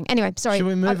disgusting. Anyway, sorry. Should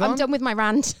we move on? I'm done with my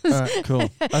rant. All right, cool.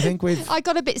 I think I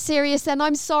got a bit serious then.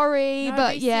 I'm sorry. No,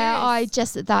 but yeah, it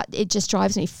just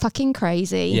drives me fucking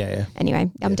crazy. Yeah.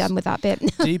 Anyway, I'm done with that bit.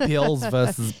 DPLs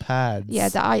versus pads. Yeah,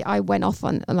 I went off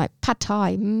on like pad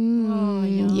thai.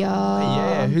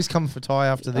 Yeah. Who's coming for Thai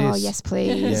after this? Oh, yes,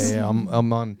 please. Yeah,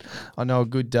 I'm on. I know a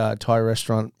good Thai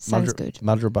restaurant. Sounds good.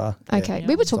 Madra Bar. Okay,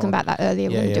 we were talking about that earlier.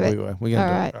 Yeah, we're going to do it. we were. We're going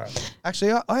to do it. All right.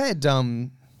 Actually, I had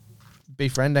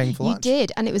beef rendang for lunch. You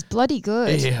did, and it was bloody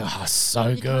good. Yeah, so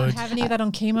You good. can't have any of that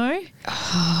on chemo.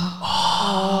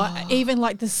 Even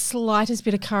like the slightest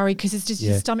bit of curry because it's just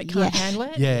your stomach can't handle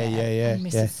it. Yeah. I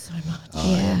miss it so much.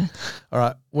 Yeah. All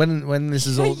right, when this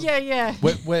is all, yeah.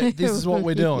 this is what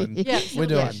we're doing. Yeah, We're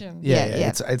doing.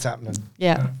 Yeah. It's happening.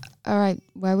 Yeah. All right,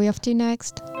 where are we off to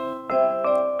next?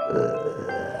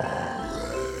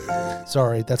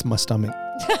 Sorry, that's my stomach.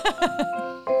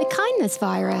 The kindness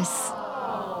virus.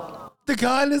 The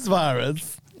kindness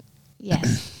virus.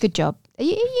 Yes, good job. Are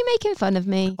you making fun of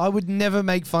me? I would never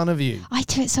make fun of you. I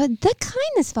do it. So the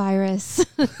kindness virus.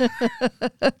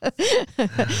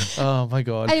 Oh my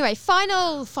God. Anyway,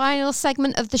 final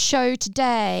segment of the show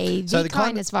today. So the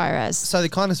kindness virus. So the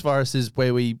kindness virus is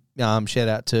where we shout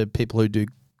out to people who do,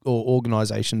 or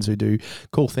organisations who do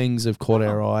cool things, have caught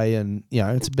our eye, and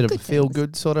it's a bit of a feel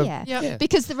good sort of. Yeah.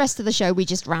 Because the rest of the show we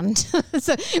just rant,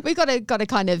 so we got to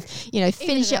kind of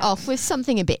finish it off with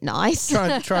something a bit nice.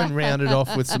 Try and round it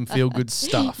off with some feel good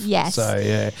stuff. Yes. So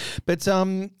yeah, but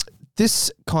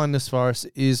this kindness virus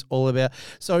is all about.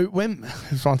 So when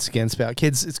once again it's about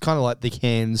kids, it's kind of like the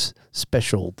Cairns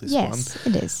Special. This one. Yes,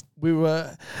 it is.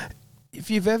 If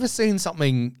you've ever seen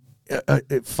something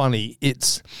funny,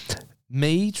 it's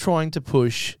me trying to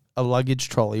push a luggage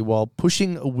trolley while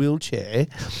pushing a wheelchair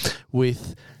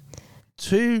with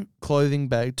two big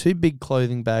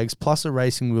clothing bags plus a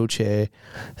racing wheelchair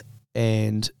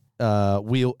and a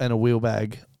wheel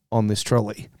bag on this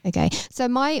trolley. Okay, so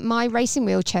my racing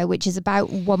wheelchair, which is about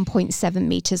 1.7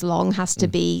 meters long, has to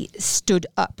be stood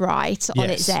upright on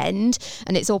its end,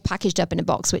 and it's all packaged up in a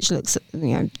box, which looks,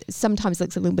 sometimes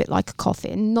looks a little bit like a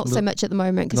coffin. Not so much at the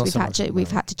moment because we've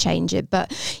had to change it,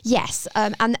 but yes,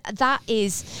 and that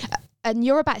is. And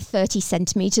you're about 30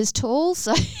 centimetres tall,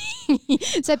 so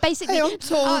basically... Hey, I'm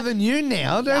taller than you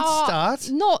now. Don't start.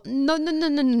 No.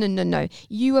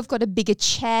 You have got a bigger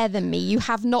chair than me. You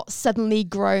have not suddenly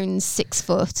grown 6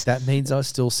 foot. That means I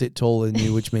still sit taller than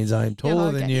you, which means I am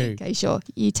taller than you. Okay, sure.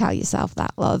 You tell yourself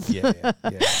that, love. Yeah.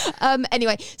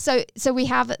 Anyway, so we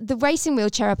have the racing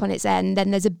wheelchair up on its end.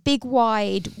 Then there's a big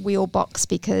wide wheel box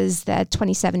because they're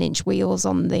 27-inch wheels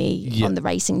on the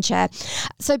racing chair.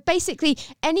 So basically,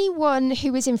 anyone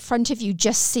who is in front of you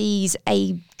just sees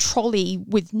a trolley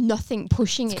with nothing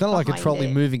pushing it. It's kind of like a trolley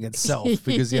moving itself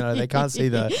because they can't see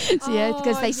the.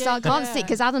 Because they can't see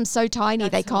because Adam's so tiny.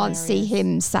 They can't see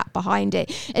him sat behind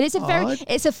it, and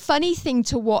it's a funny thing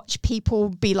to watch people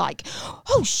be like,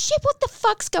 "Oh shit, what the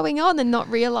fuck's going on?" and not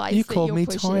realize you called me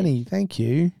tiny. Thank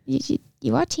you.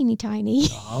 You are teeny tiny.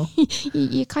 Oh.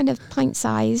 You're kind of pint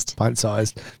sized,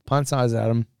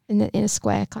 Adam. in a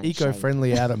square kind of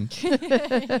eco-friendly Adam.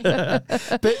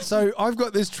 But so I've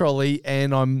got this trolley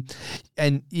and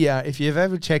if you've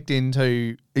ever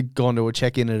gone to a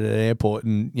check-in at an airport,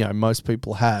 and most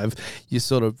people have, you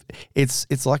sort of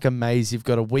it's like a maze. You've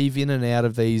got to weave in and out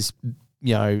of these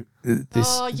the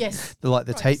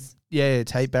tape. Yeah,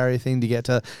 tape barrier thing to get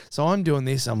to. So I'm doing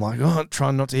this. I'm like,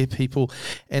 trying not to hit people,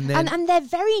 and then and they're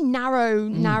very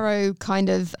narrow kind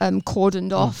of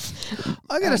cordoned off.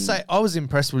 I gotta say, I was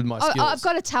impressed with my skills. I've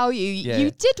got to tell you,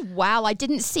 you did well. I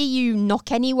didn't see you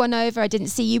knock anyone over. I didn't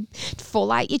see you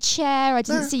fall out your chair. I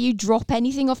didn't see you drop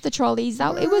anything off the trolleys.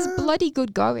 It was bloody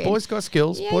good going. Boys got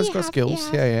skills.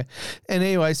 Yeah. And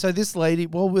anyway, so this lady,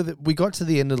 we got to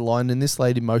the end of the line, and this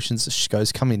lady motions. She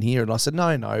goes, "Come in here," and I said,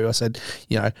 "No." I said,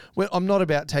 I'm not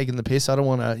about taking the piss. I don't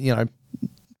want to,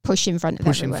 push in front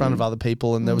of other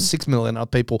people, and there was 6 million other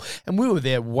people, and we were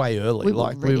there way early.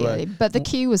 But the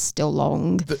queue was still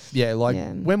long.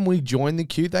 When we joined the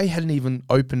queue, they hadn't even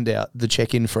opened out the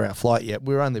check-in for our flight yet.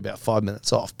 We were only about 5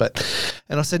 minutes off,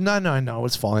 and I said, no,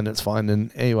 it's fine.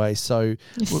 And anyway, so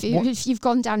you've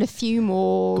gone down a few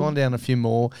more,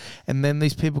 and then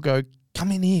these people go,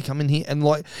 come in here, and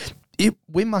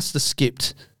we must have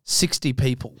skipped 60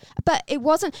 people. But it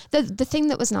wasn't the thing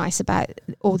that was nice about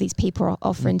all these people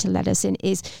offering to let us in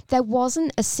is there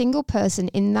wasn't a single person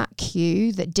in that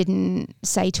queue that didn't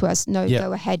say to us, no,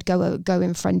 go ahead, go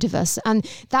in front of us. And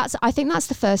I think that's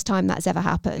the first time that's ever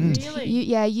happened. Really?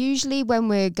 Usually when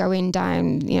we're going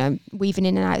down, weaving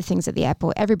in and out of things at the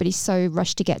airport, everybody's so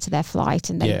rushed to get to their flight,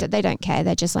 and they don't care.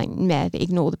 They're just like, they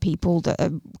ignore the people that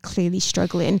are clearly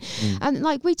struggling. And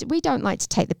we don't like to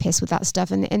take the piss with that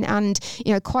stuff, and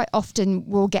quite often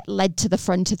we'll get led to the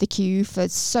front of the queue for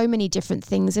so many different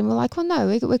things, and we're like, well,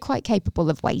 no, we're quite capable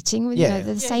of waiting. They're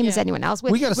the same as anyone else.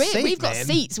 We've got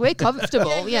seats. We're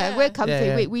comfortable. We're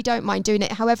comfy. We don't mind doing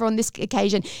it. However, on this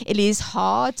occasion, it is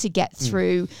hard to get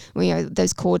through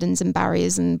those cordons and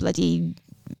barriers and bloody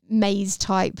maze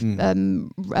type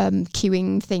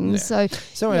queuing things. So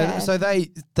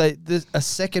a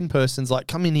second person's like,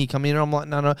 come in here, and I'm like,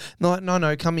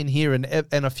 no, come in here, and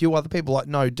a few other people like,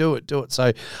 no, do it. So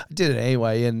I did it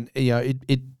anyway, and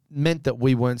it meant that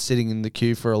we weren't sitting in the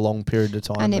queue for a long period of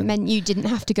time, and it meant you didn't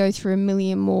have to go through a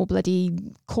million more bloody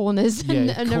corners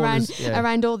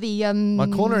around all the my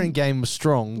cornering game was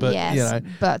strong, but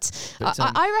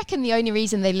I reckon the only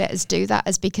reason they let us do that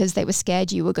is because they were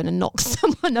scared you were going to knock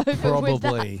someone over.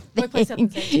 Probably.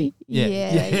 Exactly.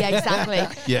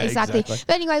 Exactly.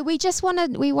 But anyway, we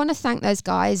want to thank those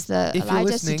guys that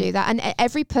allowed us to do that, and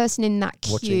every person in that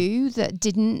queue that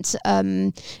didn't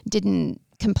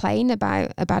complain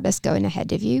about us going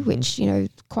ahead of you, which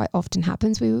quite often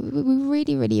happens. We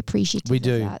really, really appreciate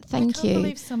that. Thank you. I can't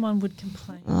believe someone would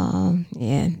complain. I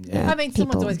mean,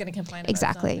 someone's always going to complain.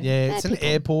 Exactly. It's an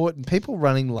airport, and people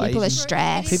running late. People are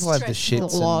stressed. People have the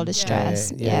shits. A lot of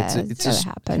stress. It just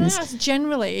happens. Can I ask,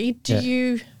 generally, do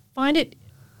you find it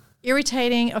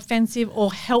irritating, offensive,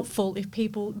 or helpful if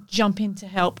people jump in to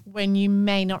help when you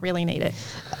may not really need it?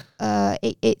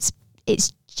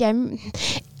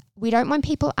 We don't mind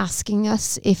people asking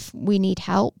us if we need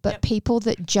help, but people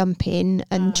that jump in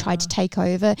and try to take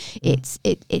over,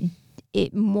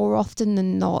 it more often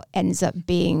than not ends up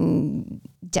being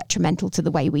detrimental to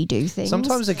the way we do things.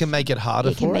 Sometimes it can make it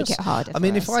harder for us. It can make it harder. I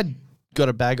mean, if I got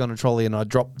a bag on a trolley and I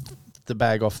drop the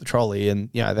bag off the trolley and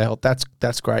they help,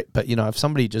 that's great. But if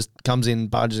somebody just comes in,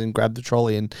 barges in, grab the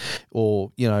trolley,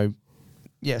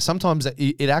 sometimes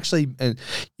it actually,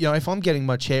 if I'm getting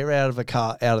my chair out of the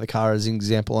car as an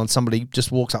example, and somebody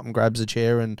just walks up and grabs a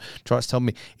chair and tries to tell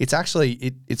me, it's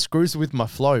actually, it screws with my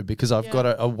flow because I've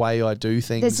got a way I do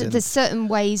things. There's certain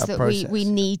ways that we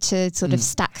need to sort of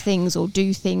stack things or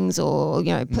do things or,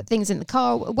 put things in the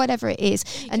car, whatever it is.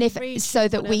 And so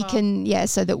that we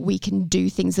can do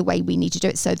things the way we need to do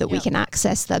it so that we can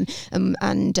access them.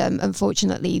 And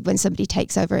unfortunately, when somebody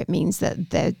takes over, it means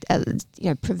that they're,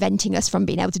 preventing us from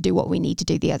being able to do what we need to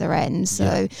do the other end.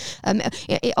 So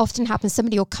it often happens,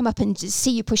 somebody will come up and just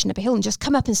see you pushing up a hill and just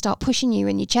come up and start pushing you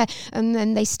in your chair, and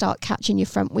then they start catching your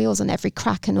front wheels on every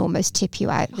crack and almost tip you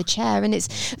out the chair. And it's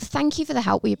thank you for the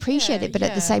help, we appreciate it, but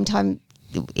at the same time,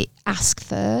 ask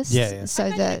first, so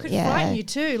that it could frighten you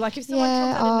too. Like if someone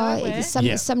comes out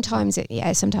of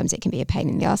nowhere. Sometimes it can be a pain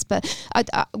in the ass. But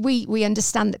we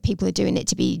understand that people are doing it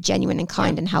to be genuine and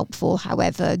kind and helpful.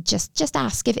 However, just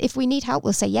ask. If we need help,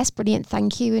 we'll say yes, brilliant,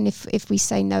 thank you. And if we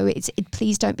say no,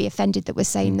 please don't be offended that we're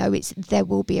saying no. There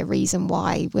will be a reason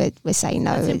why we're saying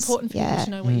no. It's important for people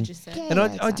to know what you just said. And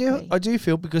I do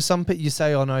feel, because some people, you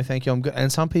say, oh no, thank you, I'm good,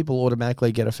 and some people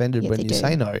automatically get offended when you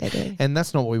say no, and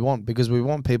that's not what we want, because we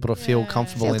want people to feel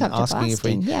comfortable in asking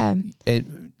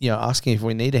if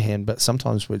we need a hand, but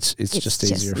sometimes it's just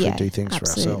easier if we do things for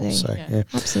ourselves. So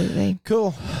absolutely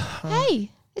cool. Hey,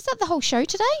 is that the whole show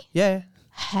today? Yeah.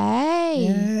 Hey.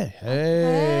 Yeah.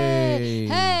 Hey.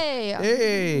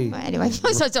 Anyway,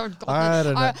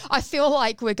 I feel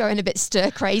like we're going a bit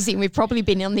stir crazy, and we've probably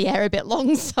been on the air a bit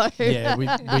long. So we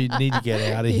need to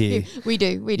get out of here. We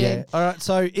do. Yeah. All right.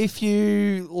 So if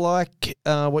you like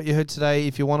what you heard today,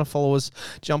 if you want to follow us,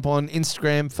 jump on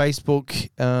Instagram, Facebook.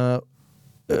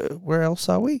 Where else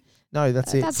are we? No,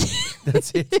 that's it.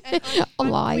 That's it. I'm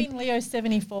Queen Leo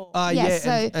 74.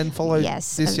 And follow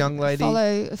this young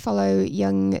lady. Follow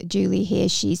young Julie here.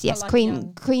 She's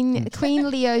Queen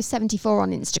Leo 74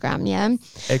 on Instagram. Yeah.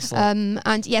 Excellent.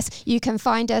 And yes, you can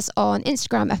find us on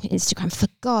Instagram. For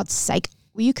God's sake.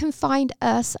 You can find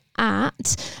us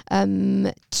at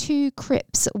 2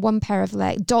 Crips, 1 pair of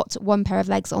legs, .1 pair of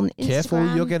legs on Instagram.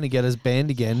 Careful, you're going to get us banned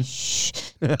again. Shh.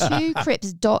 2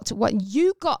 Crips .1.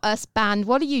 You got us banned.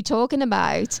 What are you talking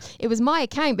about? It was my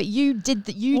account, but you did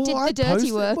the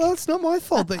dirty work. Well, it's not my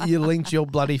fault that you linked your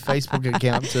bloody Facebook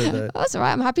account to the... Oh, that's all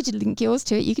right. I'm happy to link yours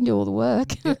to it. You can do all the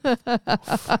work.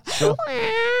 Sure.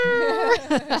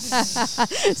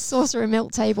 Saucer and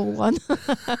Milk Table 1.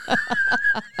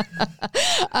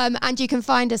 And you can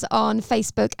find us on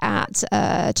Facebook at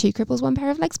 2 Cripples, 1 Pair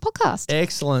of Legs podcast.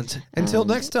 Excellent. Until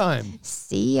next time.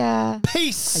 See ya.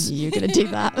 Peace. I knew you were going to do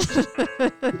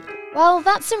that. Well,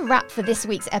 that's a wrap for this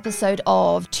week's episode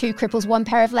of 2 Cripples, 1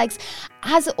 Pair of Legs.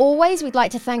 As always, we'd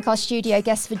like to thank our studio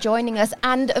guests for joining us,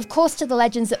 and of course to the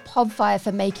legends at Podfire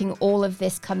for making all of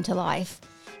this come to life.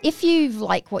 If you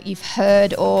like what you've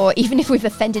heard, or even if we've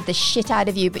offended the shit out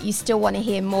of you, but you still want to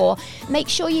hear more, make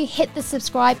sure you hit the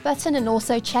subscribe button and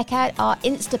also check out our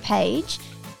Insta page,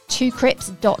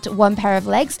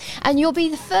 2crips.1pairoflegs, and you'll be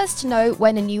the first to know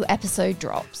when a new episode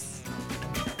drops.